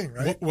human being,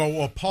 right?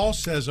 Well, Paul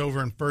says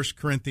over in 1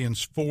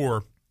 Corinthians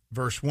 4,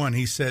 verse 1,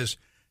 he says,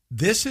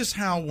 this is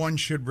how one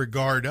should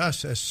regard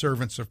us as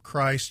servants of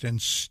Christ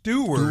and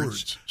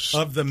stewards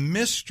of the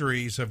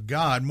mysteries of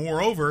God.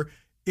 Moreover,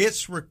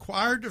 it's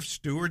required of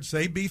stewards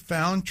they be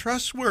found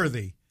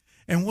trustworthy.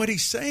 And what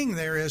he's saying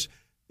there is,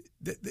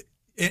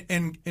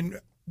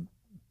 and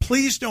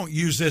please don't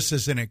use this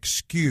as an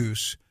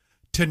excuse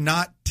to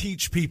not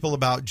teach people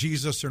about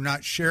Jesus or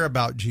not share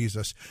about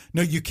Jesus.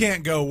 No, you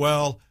can't go,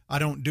 well, I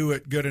don't do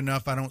it good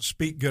enough. I don't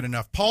speak good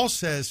enough. Paul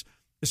says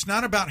it's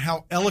not about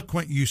how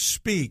eloquent you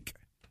speak.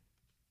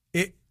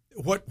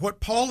 What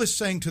Paul is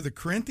saying to the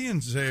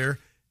Corinthians there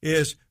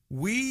is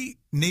we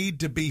need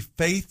to be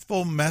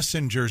faithful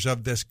messengers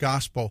of this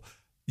gospel.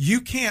 You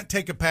can't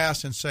take a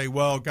pass and say,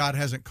 well, God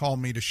hasn't called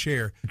me to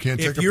share.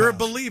 If you're a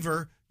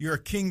believer, you're a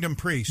kingdom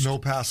priest. No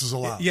passes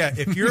allowed. Yeah,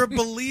 if you're a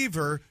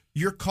believer,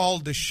 you're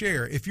called to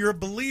share. If you're a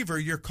believer,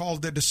 you're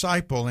called to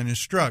disciple and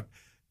instruct.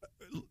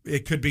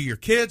 It could be your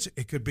kids.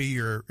 It could be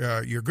your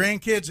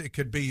grandkids. It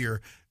could be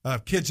your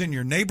kids in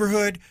your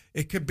neighborhood.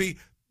 It could be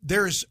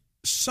there's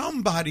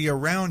somebody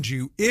around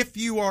you. If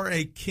you are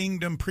a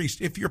kingdom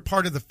priest, if you're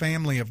part of the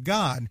family of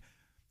God,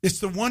 it's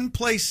the one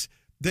place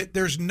that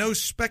there's no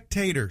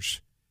spectators.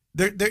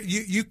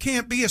 You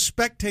can't be a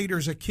spectator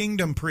as a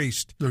kingdom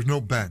priest. There's no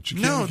bench.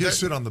 You can't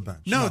sit on the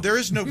bench. No, there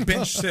is no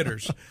bench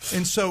sitters.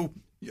 And so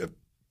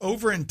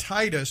over in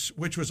Titus,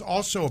 which was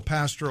also a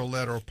pastoral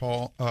letter,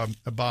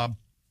 Bob,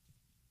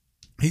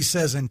 he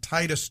says in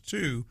Titus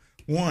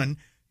 2:1,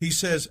 he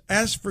says,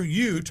 as for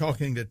you,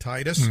 talking to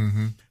Titus,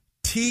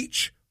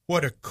 teach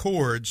what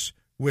accords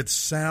with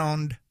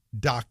sound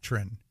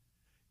doctrine.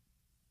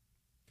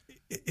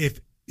 If,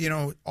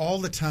 all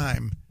the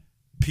time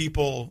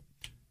people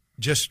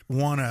just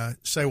want to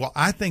say, well,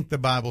 I think the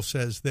Bible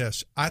says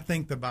this. I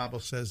think the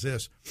Bible says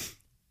this.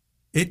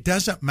 It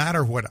doesn't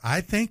matter what I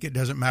think. It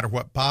doesn't matter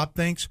what Bob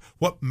thinks.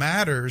 What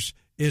matters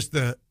is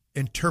the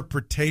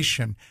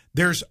interpretation.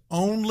 There's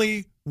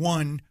only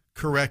one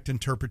correct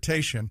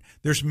interpretation.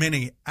 There's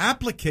many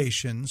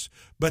applications,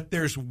 but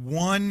there's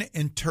one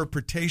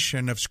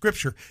interpretation of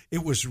Scripture.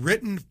 It was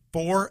written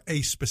for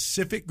a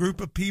specific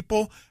group of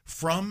people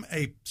from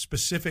a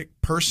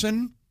specific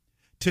person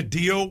to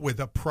deal with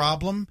a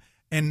problem,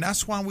 and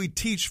that's why we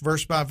teach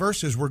verse by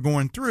verse as we're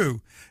going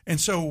through. And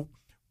so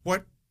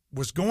what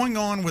was going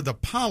on with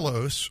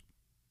Apollos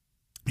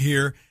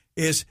here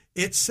is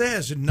it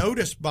says,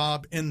 notice,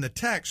 Bob, in the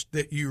text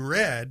that you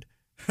read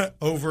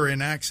over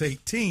in Acts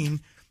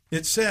 18,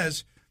 it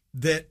says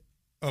that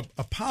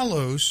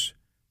Apollos,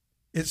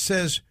 it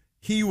says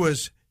he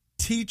was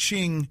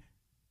teaching,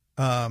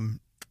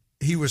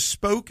 he was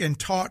spoke and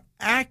taught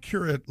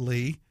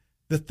accurately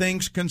the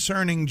things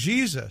concerning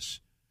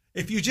Jesus.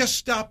 If you just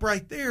stop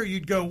right there,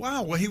 you'd go,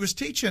 wow, well, he was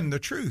teaching the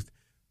truth.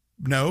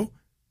 No,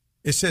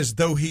 it says,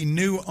 though he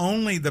knew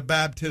only the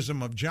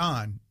baptism of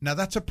John. Now,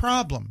 that's a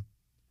problem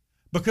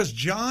because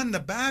John the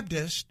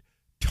Baptist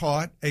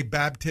taught a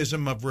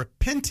baptism of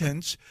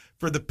repentance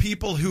for the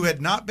people who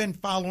had not been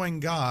following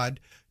God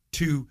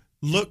to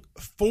look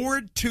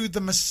forward to the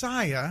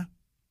Messiah.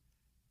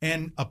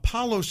 And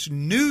Apollos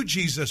knew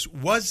Jesus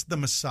was the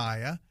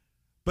Messiah,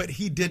 but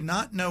he did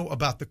not know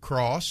about the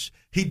cross.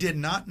 He did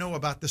not know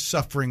about the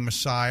suffering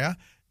Messiah.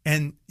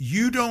 And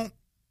you don't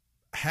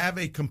have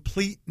a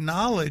complete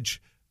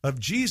knowledge of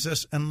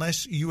Jesus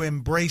unless you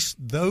embrace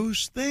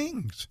those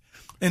things.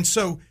 And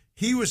so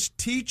he was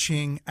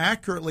teaching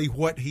accurately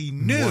what he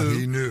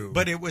knew,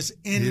 but it was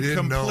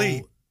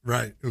incomplete.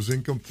 Right, it was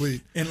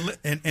incomplete.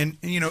 And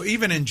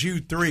even in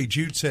Jude 3,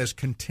 Jude says,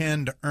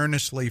 contend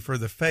earnestly for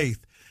the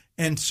faith.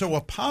 And so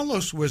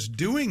Apollos was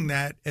doing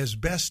that as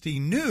best he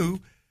knew,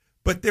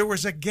 but there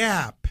was a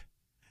gap.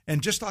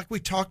 And just like we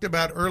talked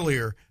about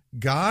earlier,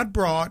 God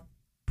brought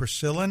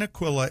Priscilla and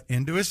Aquila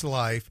into his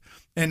life.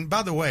 And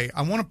by the way,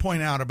 I want to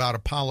point out about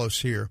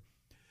Apollos here.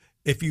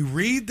 If you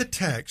read the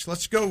text,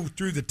 let's go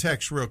through the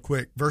text real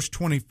quick. Verse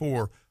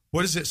 24,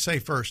 what does it say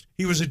first?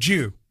 He was a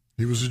Jew.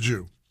 He was a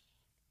Jew.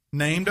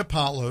 Named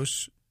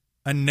Apollos,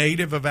 a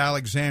native of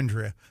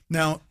Alexandria.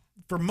 Now,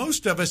 for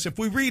most of us, if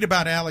we read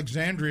about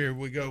Alexandria,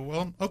 we go,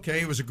 well,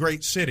 okay, it was a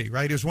great city,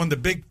 right? It was one of the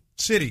big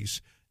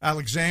cities.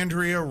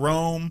 Alexandria,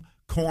 Rome,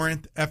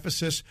 Corinth,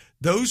 Ephesus.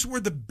 Those were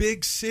the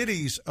big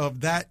cities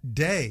of that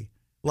day,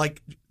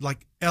 like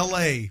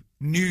L.A.,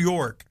 New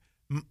York,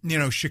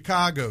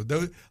 Chicago,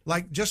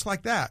 just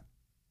like that,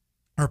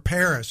 or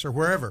Paris or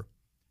wherever.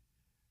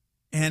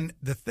 And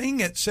the thing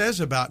it says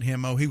about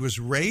him, he was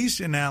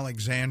raised in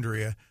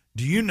Alexandria,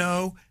 Do you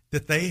know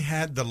that they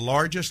had the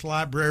largest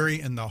library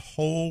in the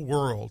whole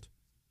world?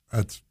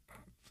 That's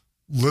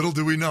little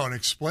do we know, and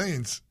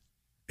explains.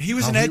 He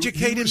was an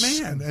educated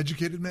man. An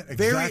educated man.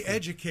 Exactly. Very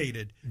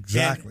educated.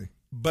 Exactly.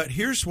 But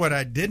here's what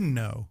I didn't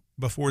know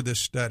before this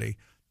study,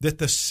 that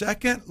the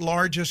second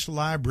largest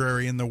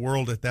library in the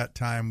world at that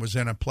time was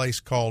in a place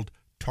called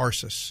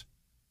Tarsus.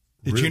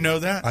 Did you know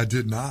that? I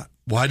did not.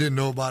 Well, I didn't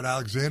know about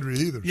Alexandria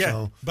either. Yeah,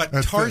 so but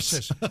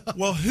Tarsus.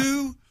 Well,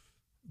 who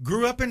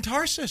grew up in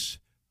Tarsus?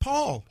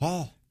 Paul.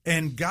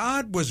 And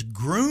God was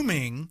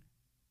grooming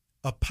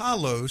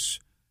Apollos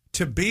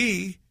to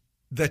be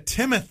the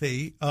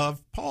Timothy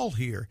of Paul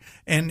here.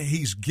 And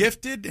he's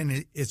gifted,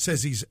 and it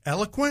says he's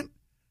eloquent,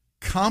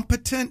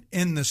 competent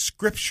in the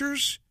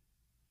Scriptures.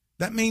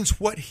 That means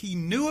what he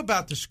knew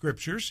about the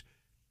Scriptures,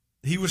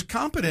 he was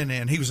competent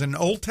in. He was an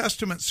Old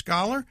Testament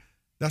scholar.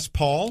 That's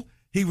Paul.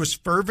 He was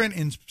fervent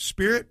in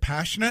spirit,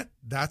 passionate.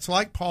 That's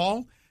like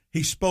Paul.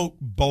 He spoke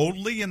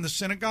boldly in the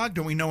synagogue.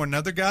 Do we know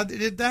another guy that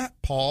did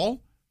that?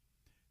 Paul.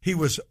 He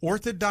was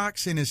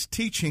orthodox in his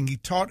teaching. He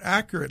taught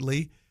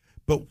accurately.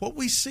 But what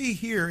we see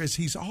here is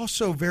he's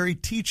also very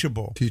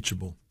teachable.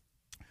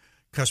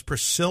 Because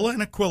Priscilla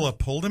and Aquila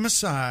pulled him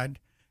aside,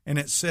 and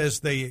it says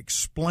they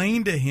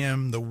explained to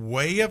him the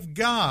way of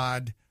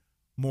God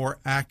more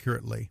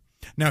accurately.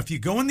 Now, if you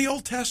go in the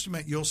Old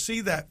Testament, you'll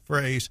see that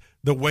phrase,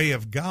 the way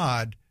of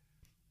God.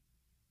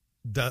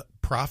 The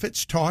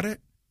prophets taught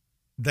it.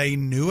 They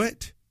knew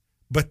it,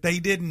 but they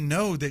didn't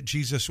know that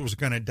Jesus was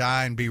going to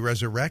die and be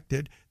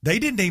resurrected. They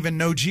didn't even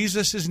know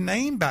Jesus'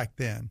 name back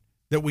then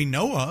that we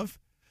know of,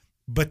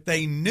 but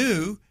they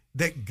knew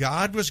that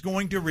God was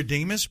going to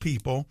redeem his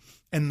people,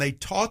 and they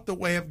taught the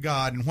way of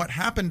God. And what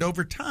happened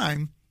over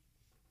time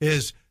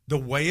is the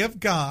way of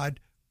God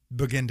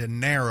began to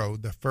narrow.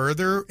 The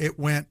further it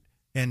went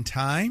in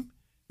time,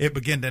 it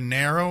began to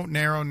narrow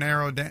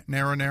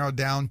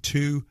down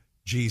to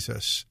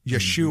Jesus,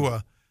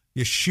 Yeshua.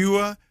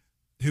 Yeshua,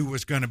 who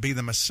was going to be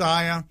the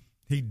Messiah.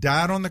 He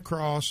died on the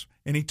cross,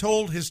 and he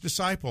told his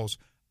disciples,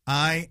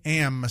 I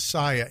am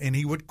Messiah. And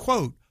he would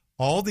quote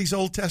all these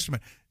Old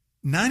Testament.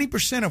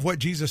 90% of what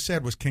Jesus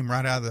said came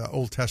right out of the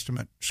Old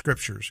Testament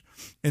scriptures.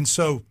 And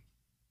so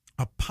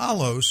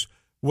Apollos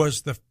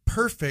was the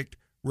perfect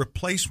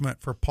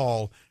replacement for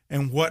Paul.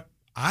 And what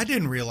I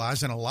didn't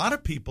realize, and a lot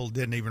of people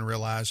didn't even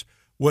realize,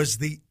 was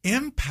the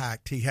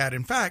impact he had.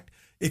 In fact,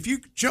 if you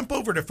jump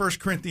over to 1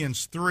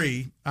 Corinthians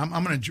 3,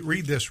 I'm going to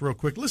read this real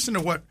quick. Listen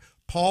to what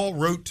Paul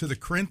wrote to the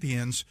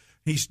Corinthians.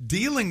 He's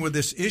dealing with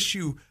this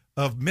issue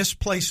of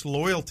misplaced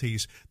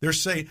loyalties. They're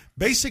saying,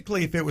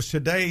 basically, if it was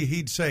today,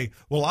 he'd say,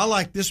 well, I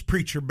like this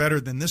preacher better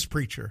than this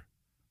preacher,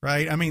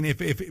 right? I mean,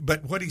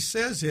 but what he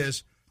says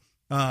is,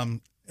 and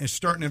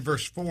starting in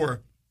verse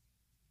 4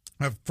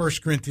 of 1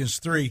 Corinthians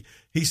 3,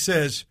 he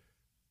says,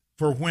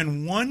 for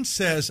when one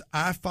says,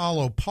 I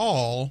follow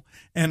Paul,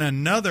 and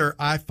another,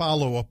 I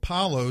follow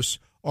Apollos,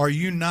 are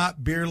you not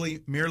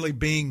merely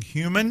being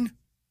human?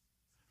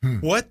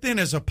 What then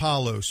is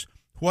Apollos?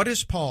 What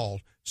is Paul?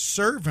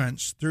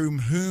 Servants through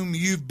whom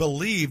you've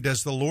believed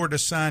as the Lord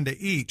assigned to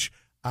each.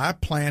 I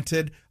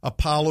planted,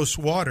 Apollos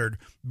watered,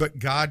 but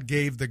God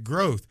gave the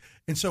growth.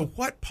 And so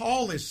what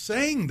Paul is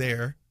saying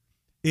there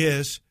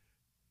is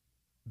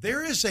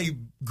a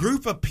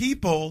group of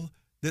people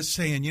that's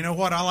saying, you know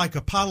what, I like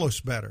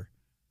Apollos better.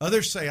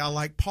 Others say, I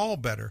like Paul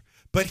better.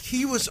 But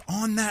he was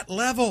on that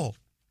level.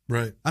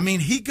 Right. I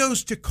mean, he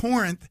goes to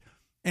Corinth,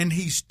 and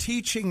he's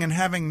teaching and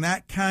having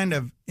that kind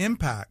of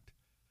impact.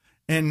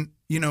 And,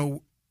 you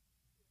know,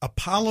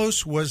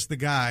 Apollos was the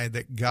guy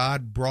that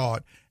God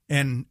brought.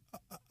 And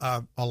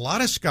a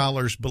lot of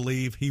scholars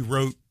believe he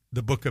wrote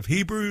the book of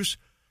Hebrews.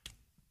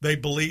 They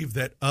believe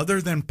that other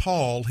than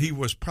Paul, he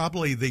was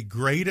probably the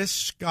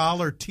greatest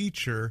scholar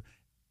teacher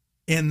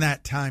in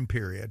that time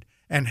period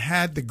and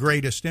had the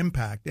greatest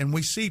impact. And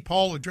we see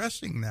Paul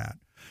addressing that.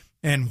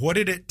 And what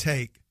did it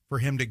take for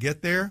him to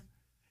get there?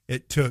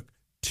 It took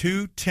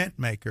two tent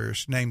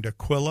makers named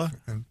Aquila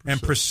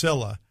and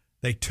Priscilla.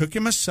 They took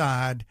him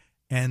aside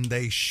and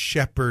they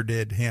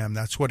shepherded him.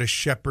 That's what a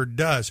shepherd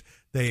does.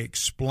 They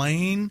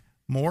explain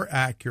more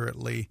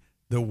accurately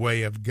the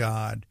way of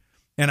God.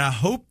 And I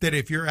hope that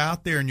if you're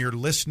out there and you're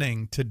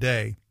listening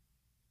today,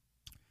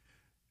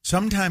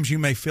 sometimes you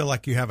may feel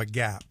like you have a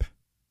gap.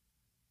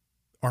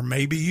 Or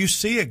maybe you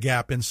see a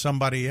gap in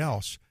somebody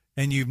else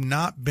and you've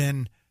not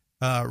been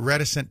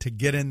reticent to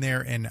get in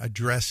there and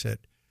address it.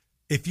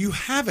 If you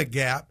have a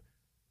gap,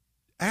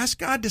 ask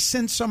God to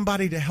send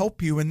somebody to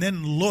help you, and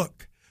then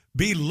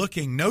be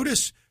looking.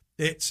 Notice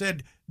it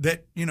said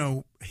that, you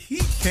know,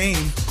 he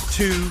came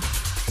to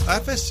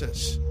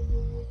Ephesus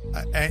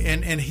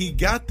and he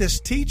got this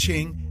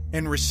teaching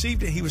and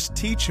received it. He was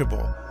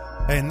teachable.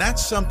 And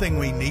that's something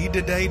we need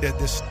today,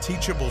 this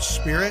teachable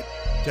spirit,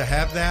 to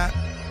have that.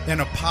 And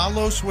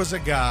Apollos was a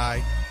guy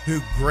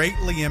who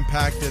greatly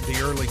impacted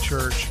the early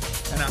church.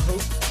 And I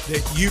hope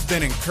that you've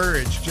been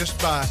encouraged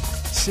just by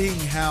seeing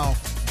how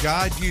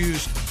God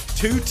used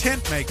two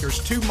tent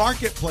makers, two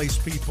marketplace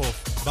people,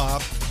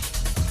 Bob,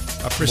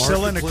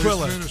 Priscilla and Marketplace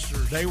Aquila.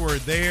 Ministers. They were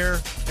there,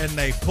 and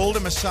they pulled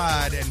him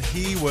aside, and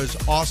he was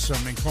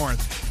awesome in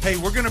Corinth. Hey,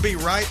 we're going to be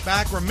right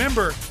back.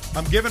 Remember,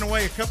 I'm giving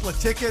away a couple of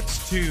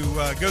tickets to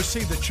go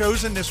see The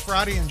Chosen this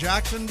Friday in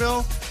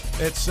Jacksonville.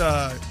 It's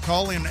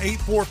call in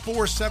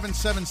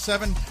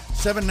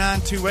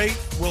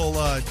 844-777-7928.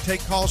 We'll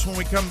take calls when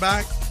we come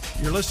back.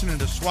 You're listening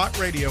to SWAT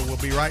Radio. We'll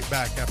be right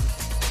back after.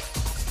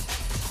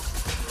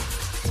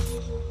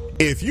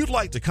 If you'd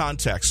like to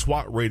contact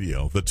SWAT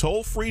Radio, the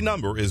toll-free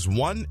number is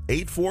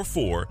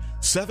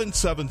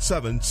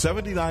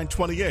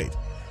 1-844-777-7928.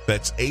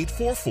 That's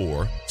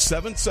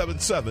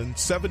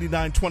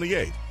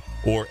 844-777-7928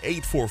 or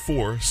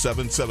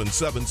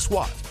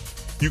 844-777-SWAT.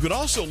 You can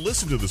also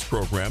listen to this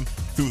program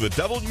through the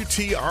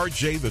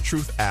WTRJ The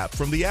Truth app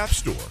from the App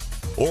Store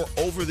or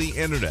over the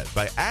internet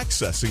by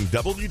accessing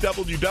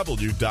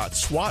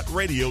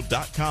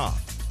www.swatradio.com.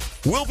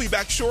 We'll be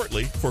back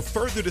shortly for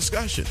further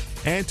discussion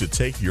and to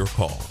take your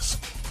calls.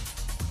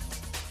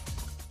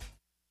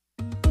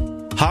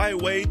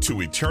 Highway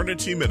to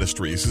Eternity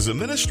Ministries is a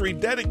ministry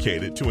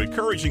dedicated to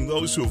encouraging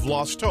those who have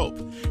lost hope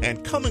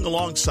and coming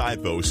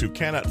alongside those who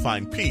cannot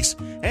find peace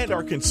and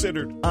are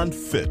considered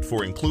unfit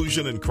for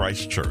inclusion in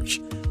Christ's church.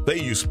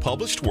 They use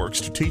published works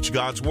to teach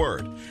God's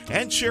Word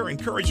and share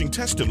encouraging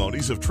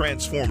testimonies of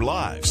transformed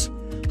lives.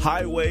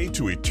 Highway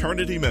to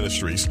Eternity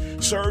Ministries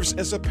serves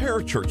as a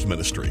parachurch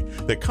ministry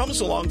that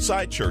comes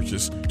alongside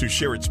churches to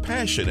share its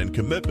passion and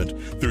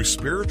commitment through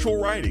spiritual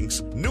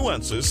writings,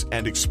 nuances,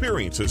 and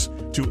experiences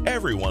to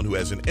everyone who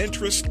has an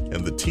interest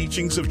in the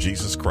teachings of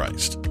Jesus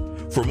Christ.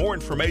 For more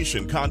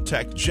information,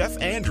 contact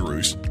Jeff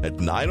Andrews at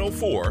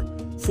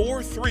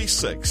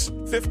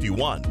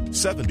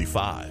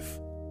 904-436-5175.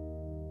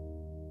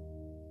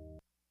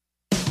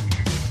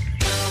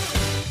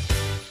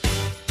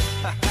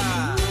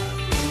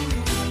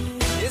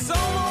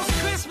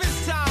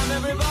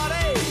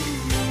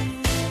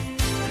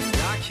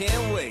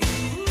 Can't wait.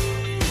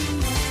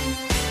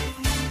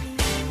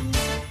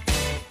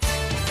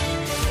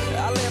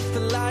 I left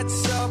the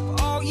lights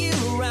up all year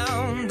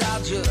round.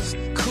 I just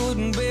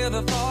couldn't bear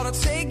the thought of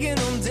taking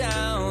them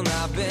down.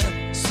 I've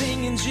been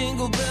singing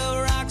Jingle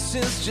Bell Rock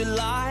since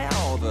July.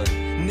 All the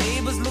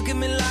neighbors look at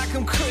me like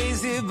I'm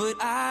crazy, but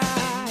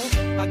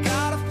I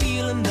got a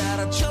feeling that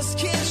I just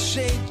can't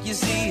shake. You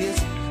see,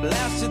 it's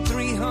lasted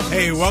 300.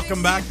 Hey,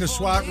 welcome back to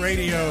SWAT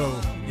Radio.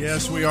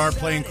 Yes, we are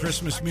playing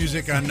Christmas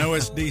music. I know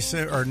it's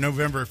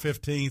November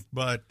 15th,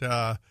 but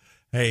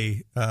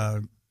hey.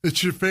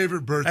 It's your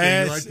favorite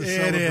birthday. You like to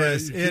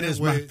celebrate. It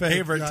is my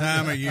favorite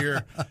time of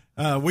year.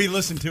 We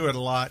listen to it a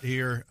lot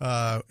here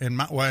in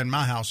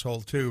my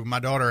household, too. My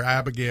daughter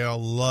Abigail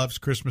loves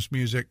Christmas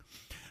music.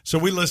 So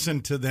we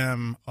listen to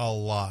them a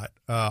lot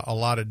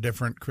of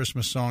different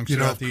Christmas songs. You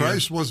know, if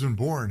Christ wasn't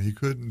born, he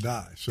couldn't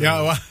die. So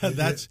yeah, well,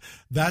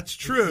 that's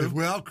true.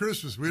 Well,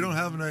 Christmas, we don't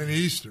have any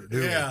Easter,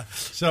 do we? Yeah,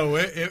 so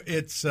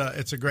it's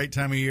a great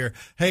time of year.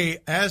 Hey,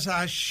 as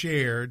I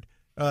shared,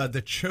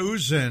 the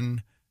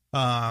Chosen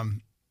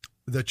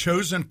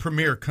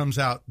premiere comes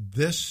out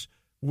this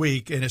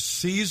week, and it's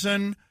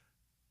season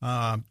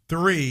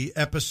 3,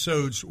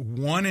 episodes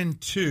 1 and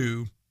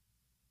 2,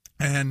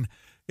 and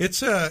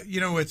it's a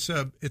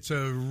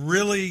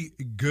really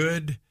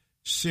good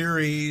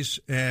series.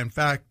 In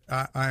fact,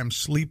 I am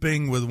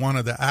sleeping with one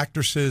of the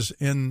actresses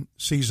in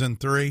season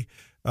 3.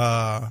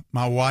 My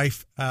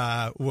wife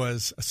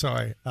was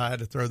sorry. I had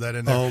to throw that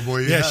in there. Oh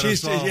boy,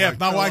 if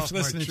my wife's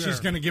listening, she's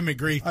going to give me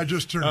grief. I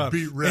just turned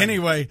beet red.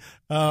 Anyway,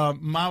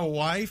 my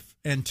wife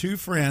and 2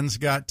 friends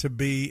got to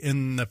be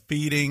in the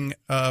feeding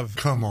of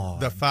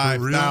the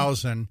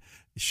 5,000.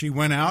 She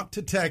went out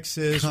to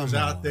Texas. Was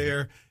out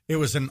there. It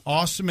was an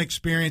awesome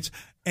experience,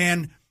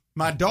 and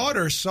my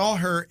daughter saw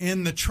her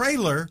in the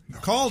trailer,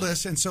 called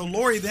us, and so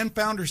Lori then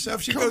found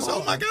herself. She goes,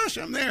 "Oh my gosh,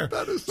 I'm there!"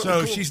 That is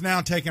so cool. She's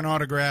now taking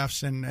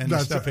autographs and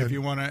stuff. If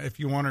you want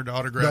her to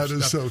autograph, that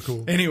is so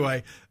cool.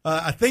 Anyway,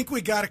 I think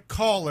we got a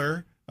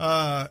caller.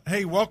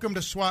 Hey, welcome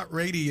to SWAT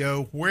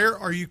Radio. Where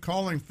are you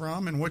calling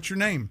from, and what's your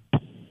name?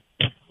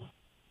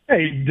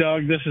 Hey,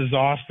 Doug, this is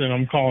Austin.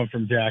 I'm calling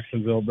from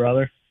Jacksonville,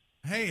 brother.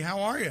 Hey,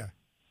 how are you?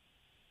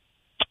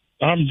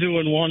 I'm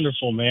doing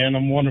wonderful, man.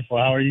 I'm wonderful.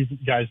 How are you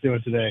guys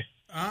doing today?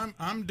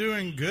 I'm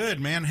doing good,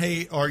 man.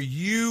 Hey, are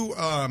you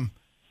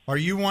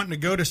wanting to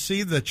go to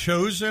see The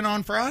Chosen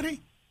on Friday?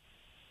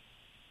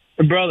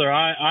 Brother,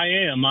 I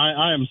am.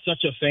 I am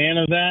such a fan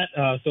of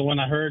that. So when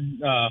I heard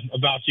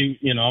about you,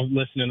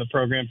 listening to the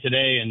program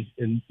today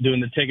and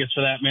doing the tickets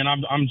for that, man,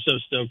 I'm so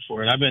stoked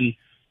for it. I've been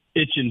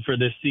itching for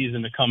this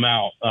season to come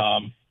out.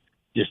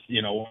 In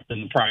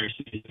the prior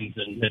seasons,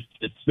 and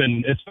it's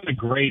been a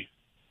great.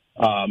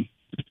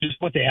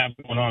 Just what they have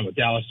going on with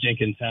Dallas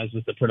Jenkins has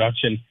with the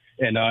production,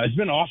 and it's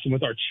been awesome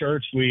with our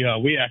church. We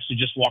actually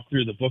just walked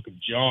through the book of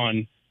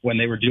John when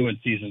they were doing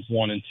seasons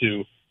 1 and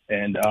 2,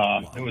 and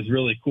It was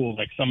really cool.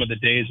 Like some of the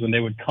days when they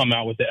would come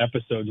out with the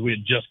episodes, we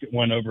had just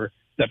went over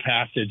the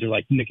passage, or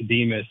like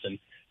Nicodemus, and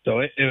so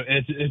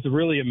it's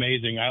really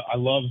amazing. I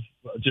love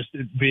just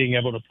being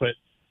able to put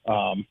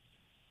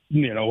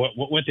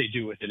what they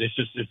do with it.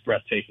 It's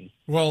breathtaking.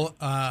 Well,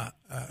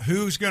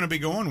 who's going to be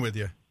going with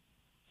you?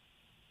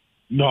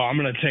 No, I'm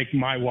going to take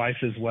my wife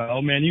as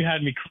well. Man, you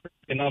had me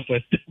cracking up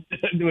with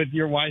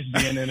your wife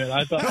being in it.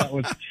 I thought that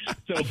was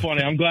so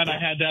funny. I'm glad I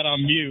had that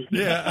on mute.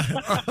 Yeah.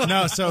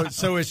 No,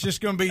 so it's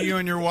just going to be you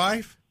and your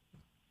wife?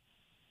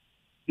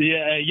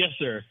 Yeah. Yes,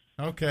 sir.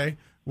 Okay.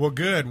 Well,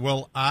 good.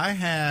 Well, I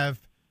have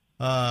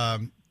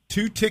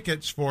 2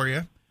 tickets for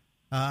you.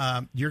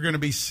 You're going to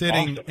be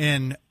sitting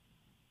in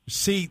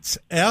seats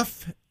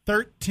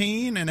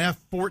F13 and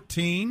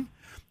F14.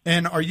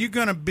 And are you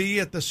going to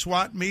be at the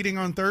SWAT meeting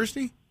on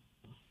Thursday?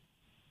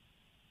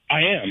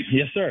 I am.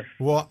 Yes, sir.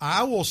 Well,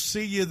 I will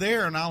see you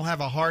there, and I'll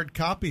have a hard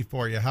copy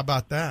for you. How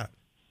about that?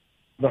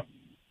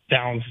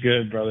 Sounds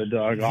good, Brother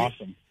Doug.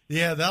 Awesome.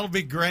 Yeah, that'll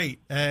be great.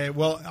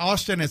 Well,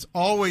 Austin, it's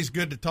always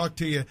good to talk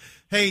to you.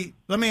 Hey,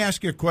 let me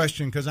ask you a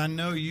question, because I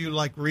know you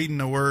like reading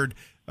the Word.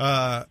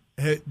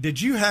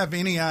 Did you have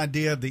any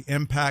idea of the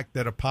impact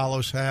that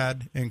Apollos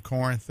had in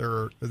Corinth,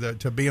 or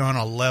to be on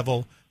a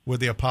level with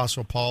the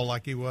Apostle Paul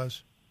like he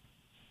was?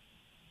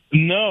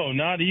 No,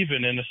 not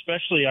even. And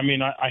especially, I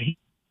mean, I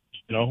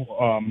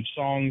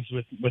songs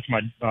with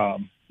my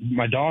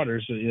my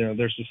daughters.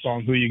 There's the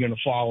song "Who You Gonna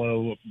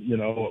Follow?"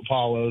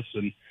 Apollos,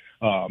 and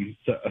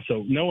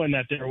so knowing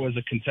that there was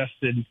a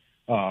contested,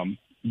 with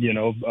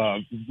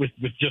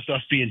just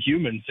us being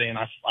human, saying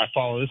I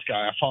follow this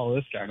guy,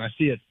 and I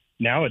see it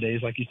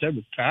nowadays, like you said,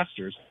 with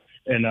pastors,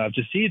 and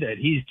to see that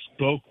he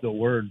spoke the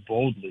word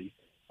boldly.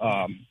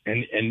 And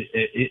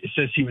it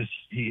says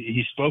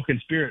he spoke in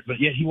spirit, but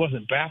yet he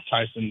wasn't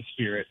baptized in the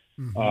Spirit.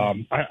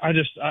 Mm-hmm.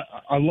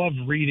 I love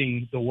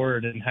reading the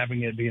Word and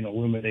having it being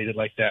illuminated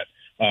like that.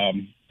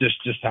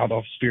 Just how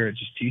the Spirit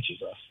just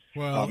teaches us.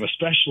 Well,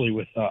 especially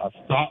with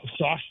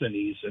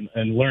Sosthenes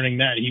and learning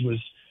that he was,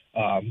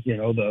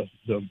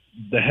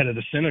 the head of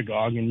the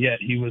synagogue, and yet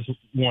he was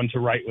one to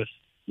write with,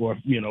 or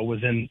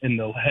was in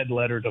the head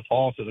letter to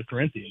Paul to the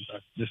Corinthians.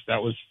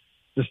 That was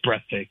just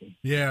breathtaking.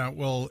 Yeah,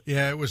 well,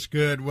 yeah, it was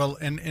good. Well,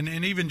 and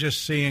even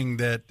just seeing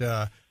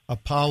that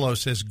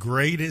Apollos, as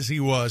great as he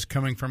was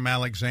coming from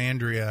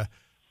Alexandria,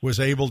 was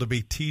able to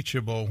be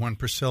teachable when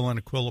Priscilla and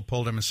Aquila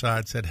pulled him aside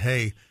and said,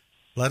 hey,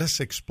 let us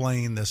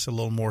explain this a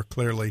little more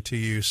clearly to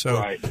you. So,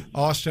 right.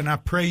 Austin, I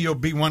pray you'll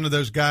be one of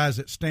those guys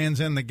that stands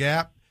in the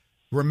gap.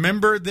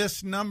 Remember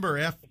this number,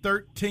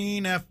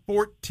 F13,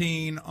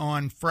 F14,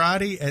 on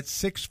Friday at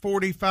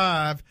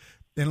 6:45.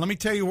 And let me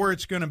tell you where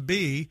it's going to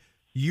be.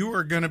 You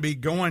are going to be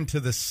going to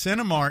the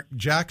Cinemark,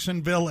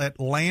 Jacksonville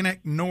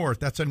Atlantic North.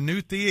 That's a new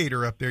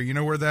theater up there. You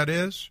know where that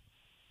is?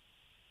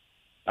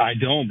 I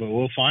don't, but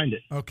we'll find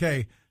it.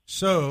 Okay.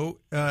 So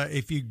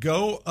if you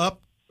go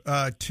up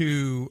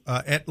to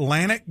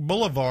Atlantic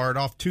Boulevard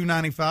off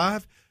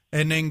 295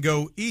 and then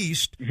go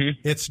east,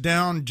 it's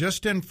down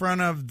just in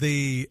front of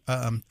the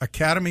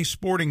Academy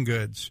Sporting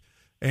Goods.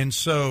 And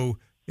so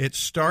it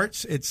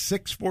starts at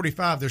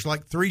 6:45. There's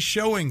like 3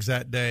 showings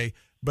that day.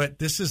 But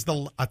this is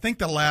I think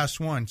the last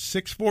one,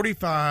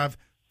 6:45,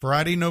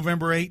 Friday,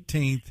 November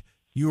 18th.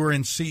 You are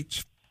in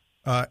seats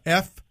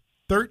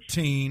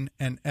F13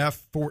 and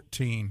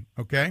F14,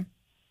 okay?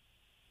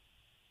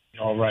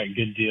 All right,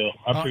 good deal.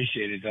 I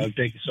appreciate it, Doug.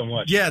 Thank you so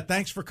much. Yeah,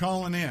 thanks for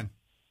calling in.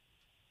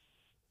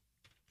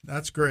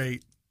 That's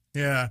great.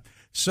 Yeah.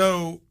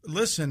 So,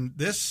 listen,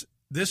 this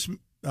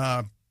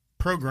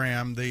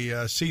program,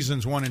 the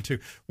seasons 1 and 2,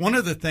 one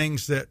of the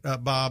things that,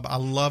 Bob, I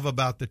love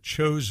about The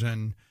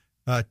Chosen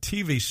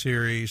TV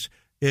series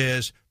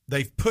is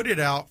they've put it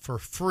out for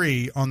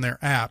free on their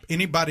app.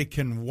 Anybody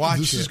can watch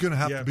it. This is going to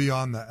have to be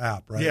on the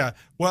app, right? Yeah.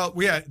 Well,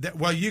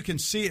 well, you can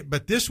see it,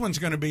 but this one's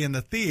going to be in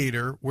the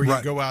theater where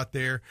you go out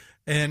there,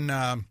 and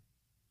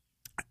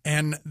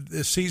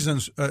the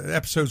seasons,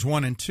 episodes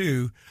 1 and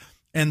 2,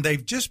 and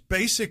they've just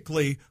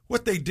basically,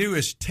 what they do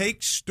is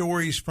take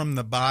stories from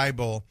the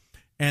Bible,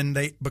 and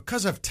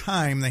because of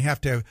time, they have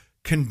to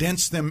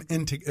condense them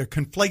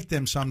conflate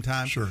them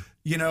sometimes. Sure.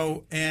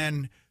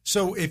 And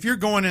so if you're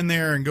going in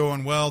there and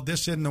going, well,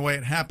 this isn't the way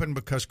it happened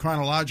because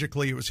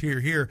chronologically it was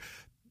here.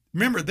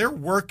 Remember, they're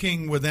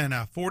working within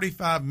a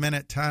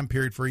 45-minute time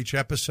period for each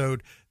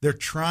episode. They're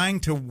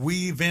trying to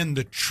weave in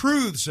the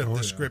truths of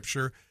the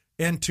Scripture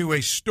into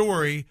a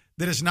story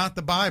that is not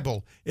the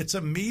Bible. It's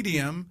a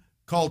medium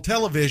called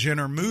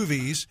television or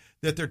movies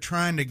that they're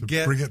trying to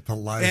get. Bring it to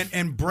life.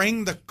 And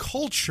bring the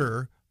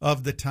culture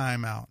of the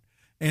time out.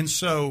 And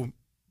so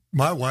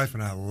my wife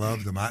and I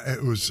loved them.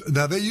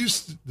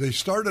 They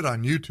started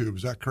on YouTube.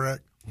 Is that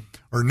correct?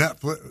 Or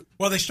Netflix?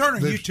 Well, they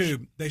started on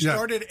YouTube. They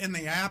started in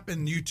the app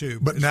and YouTube.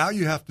 But now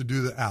you have to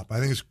do the app. I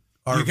think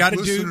our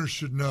listeners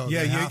should know.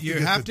 Yeah, you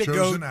have to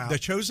go the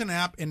Chosen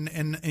app,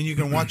 and you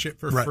can watch it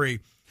for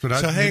free.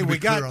 So hey, we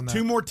got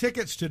 2 more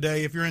tickets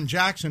today. If you're in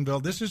Jacksonville,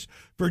 this is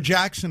for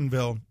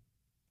Jacksonville.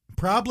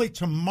 Probably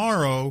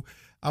tomorrow,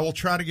 I will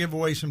try to give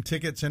away some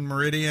tickets in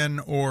Meridian,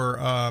 or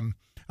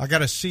I got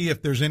to see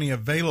if there's any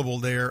available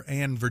there,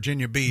 and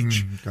Virginia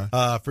Beach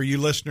for you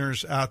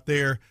listeners out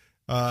there.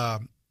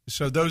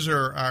 So those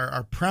are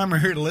our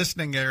primary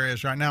listening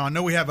areas right now. I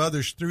know we have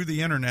others through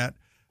the internet,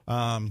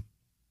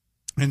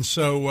 And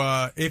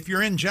so if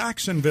you're in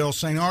Jacksonville,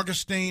 St.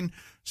 Augustine,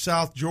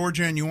 South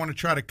Georgia, and you want to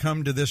try to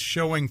come to this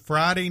showing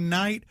Friday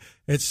night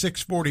at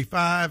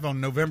 6:45 on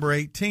November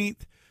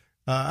 18th,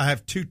 I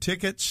have 2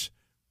 tickets.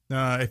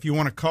 If you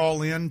want to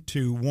call in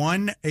to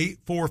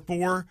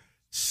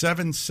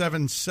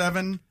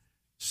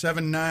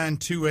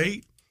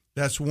 1-844-777-7928.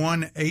 That's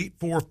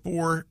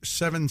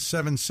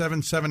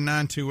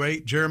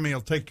 1-844-777-7928. Jeremy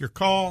will take your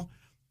call,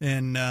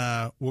 and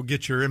we'll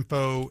get your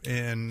info,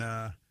 and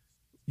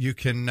you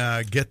can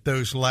get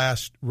those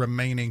last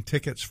remaining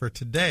tickets for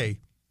today.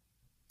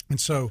 And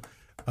so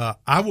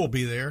I will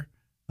be there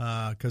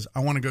because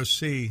I want to go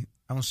see.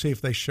 I want to see if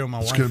they show my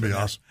wife. It's going to be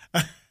awesome.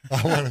 I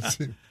want to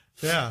see.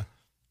 Yeah.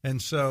 And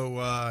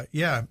so,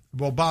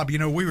 well, Bob,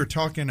 we were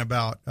talking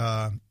about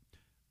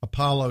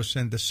Apollos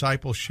and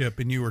discipleship,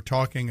 and you were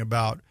talking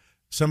about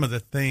some of the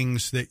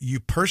things that you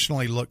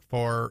personally look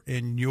for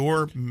in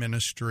your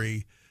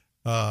ministry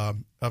of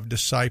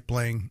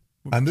discipling.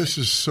 And this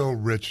is so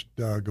rich,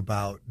 Doug,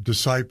 about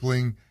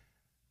discipling,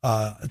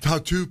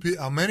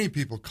 how many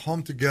people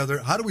come together.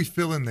 How do we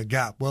fill in the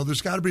gap? Well,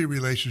 there's got to be a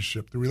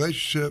relationship. The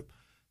relationship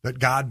that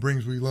God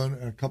brings, we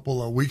learned a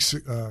couple of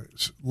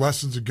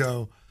lessons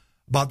ago,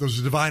 about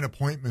those divine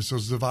appointments,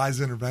 those divine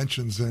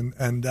interventions,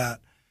 and that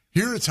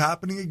here it's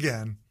happening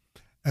again.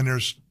 And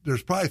there's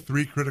probably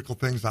 3 critical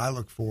things I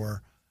look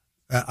for.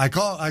 I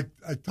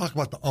talk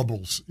about the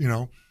ubbles,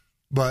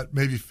 but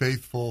maybe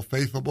faithful.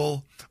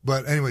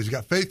 But anyways, you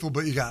got faithful,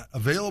 but you got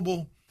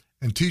available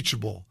and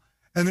teachable.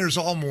 And there's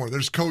all more.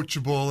 There's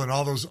coachable and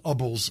all those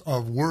ubbles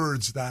of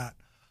words that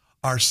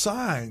are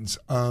signs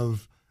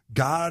of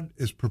God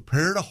is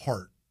prepared a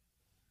heart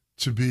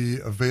to be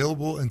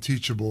available and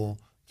teachable,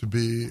 to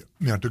be,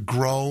 to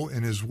grow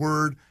in his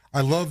word.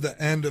 I love the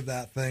end of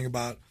that thing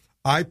about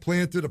I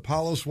planted,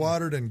 Apollos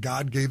watered, and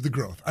God gave the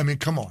growth. I mean,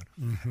 come on.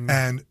 Mm-hmm.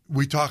 And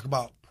we talk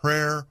about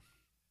prayer,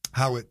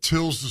 how it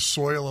tills the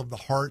soil of the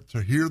heart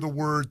to hear the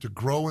word, to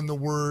grow in the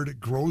word. It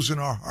grows in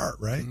our heart,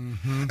 right?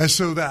 Mm-hmm. And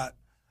so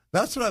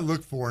that's what I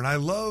look for. And I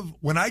love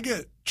when I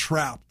get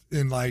trapped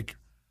in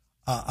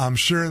I'm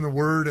sharing the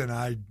word and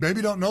I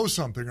maybe don't know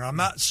something or I'm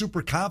not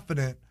super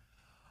confident.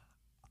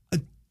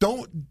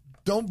 Don't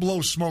blow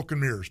smoke and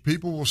mirrors.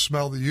 People will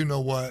smell the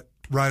you-know-what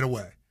right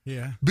away.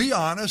 Yeah. Be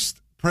honest.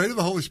 Pray to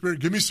the Holy Spirit.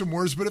 Give me some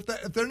words. But if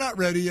they're not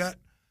ready yet,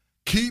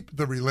 keep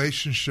the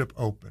relationship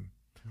open.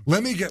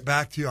 Let me get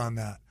back to you on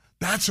that.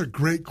 That's a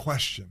great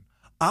question.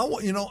 I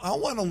want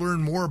to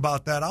learn more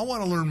about that. I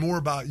want to learn more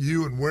about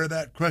you and where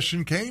that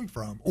question came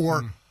from.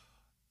 Or,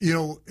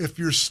 if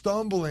you're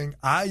stumbling,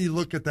 I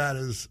look at that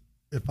as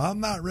if I'm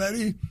not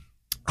ready,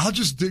 I'll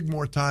just dig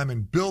more time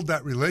and build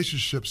that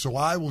relationship so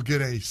I will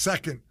get a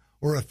second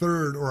or a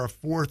third or a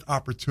fourth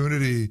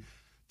opportunity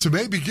to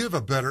maybe give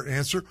a better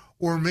answer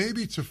or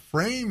maybe to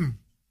frame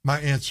my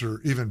answer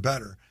even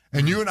better.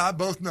 And you and I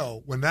both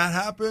know when that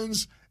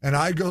happens and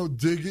I go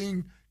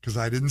digging because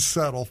I didn't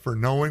settle for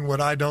knowing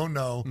what I don't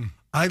know,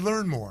 I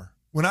learn more.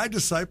 When I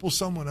disciple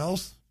someone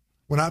else,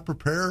 when I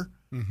prepare,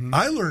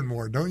 I learn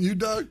more. Don't you,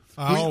 Doug?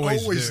 We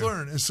always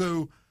learn. And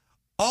so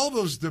all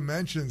those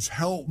dimensions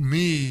help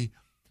me,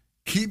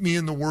 keep me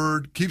in the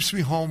Word, keeps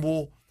me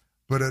humble,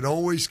 but it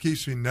always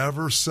keeps me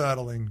never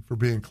settling for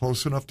being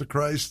close enough to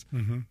Christ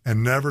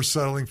and never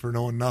settling for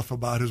knowing enough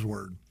about his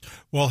word.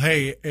 Well,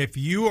 hey, if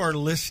you are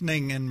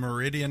listening in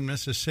Meridian,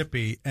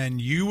 Mississippi, and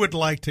you would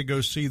like to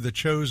go see The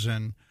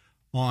Chosen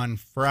on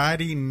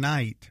Friday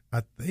night,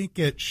 I think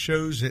it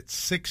shows at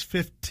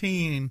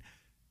 6:15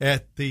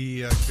 at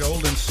the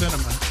Golden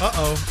Cinema.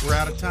 We're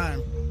out of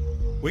time.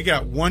 We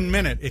got 1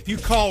 minute. If you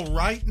call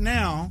right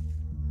now,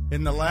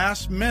 in the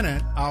last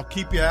minute, I'll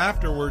keep you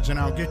afterwards, and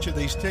I'll get you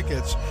these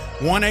tickets.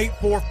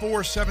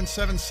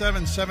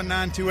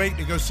 1-844-777-7928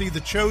 to go see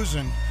The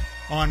Chosen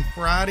on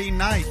Friday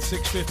night,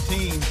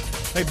 6:15.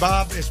 Hey,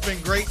 Bob, it's been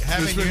great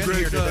having you in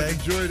here today.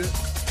 Enjoyed it.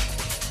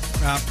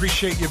 I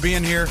appreciate you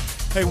being here.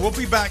 Hey, we'll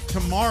be back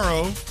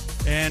tomorrow,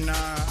 and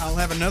I'll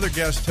have another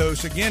guest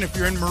host. Again, if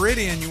you're in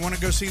Meridian, you want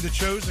to go see The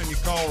Chosen, you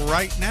call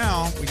right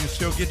now. We can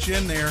still get you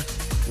in there.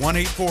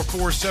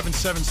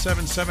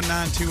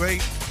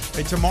 1-844-777-7928.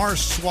 Hey, tomorrow's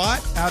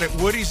SWAT out at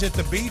Woody's at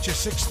the beach at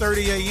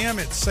 6:30 a.m.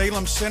 at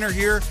Salem Center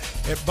here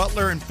at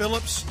Butler and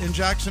Phillips in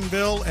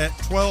Jacksonville at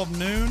 12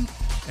 noon.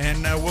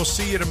 And we'll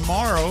see you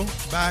tomorrow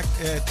back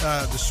at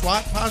the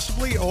SWAT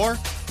possibly or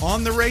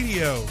on the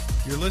radio.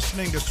 You're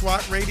listening to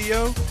SWAT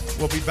Radio.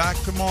 We'll be back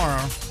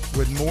tomorrow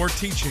with more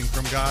teaching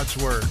from God's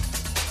Word.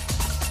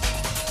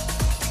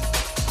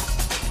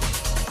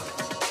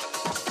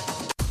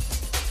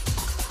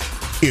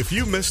 If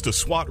you missed a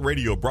SWAT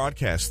radio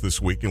broadcast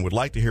this week and would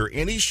like to hear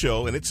any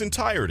show in its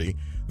entirety,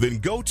 then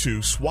go to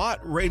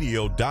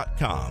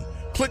SWATradio.com.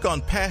 Click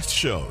on past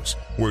shows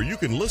where you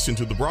can listen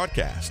to the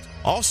broadcast.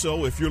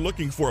 Also, if you're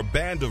looking for a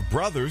band of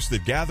brothers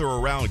that gather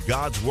around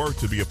God's Word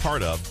to be a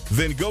part of,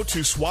 then go to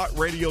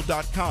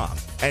SWATradio.com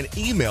and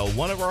email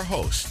one of our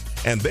hosts,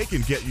 and they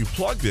can get you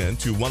plugged in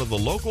to one of the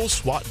local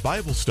SWAT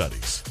Bible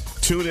studies.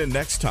 Tune in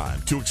next time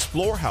to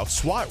explore how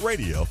SWAT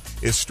Radio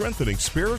is strengthening spiritual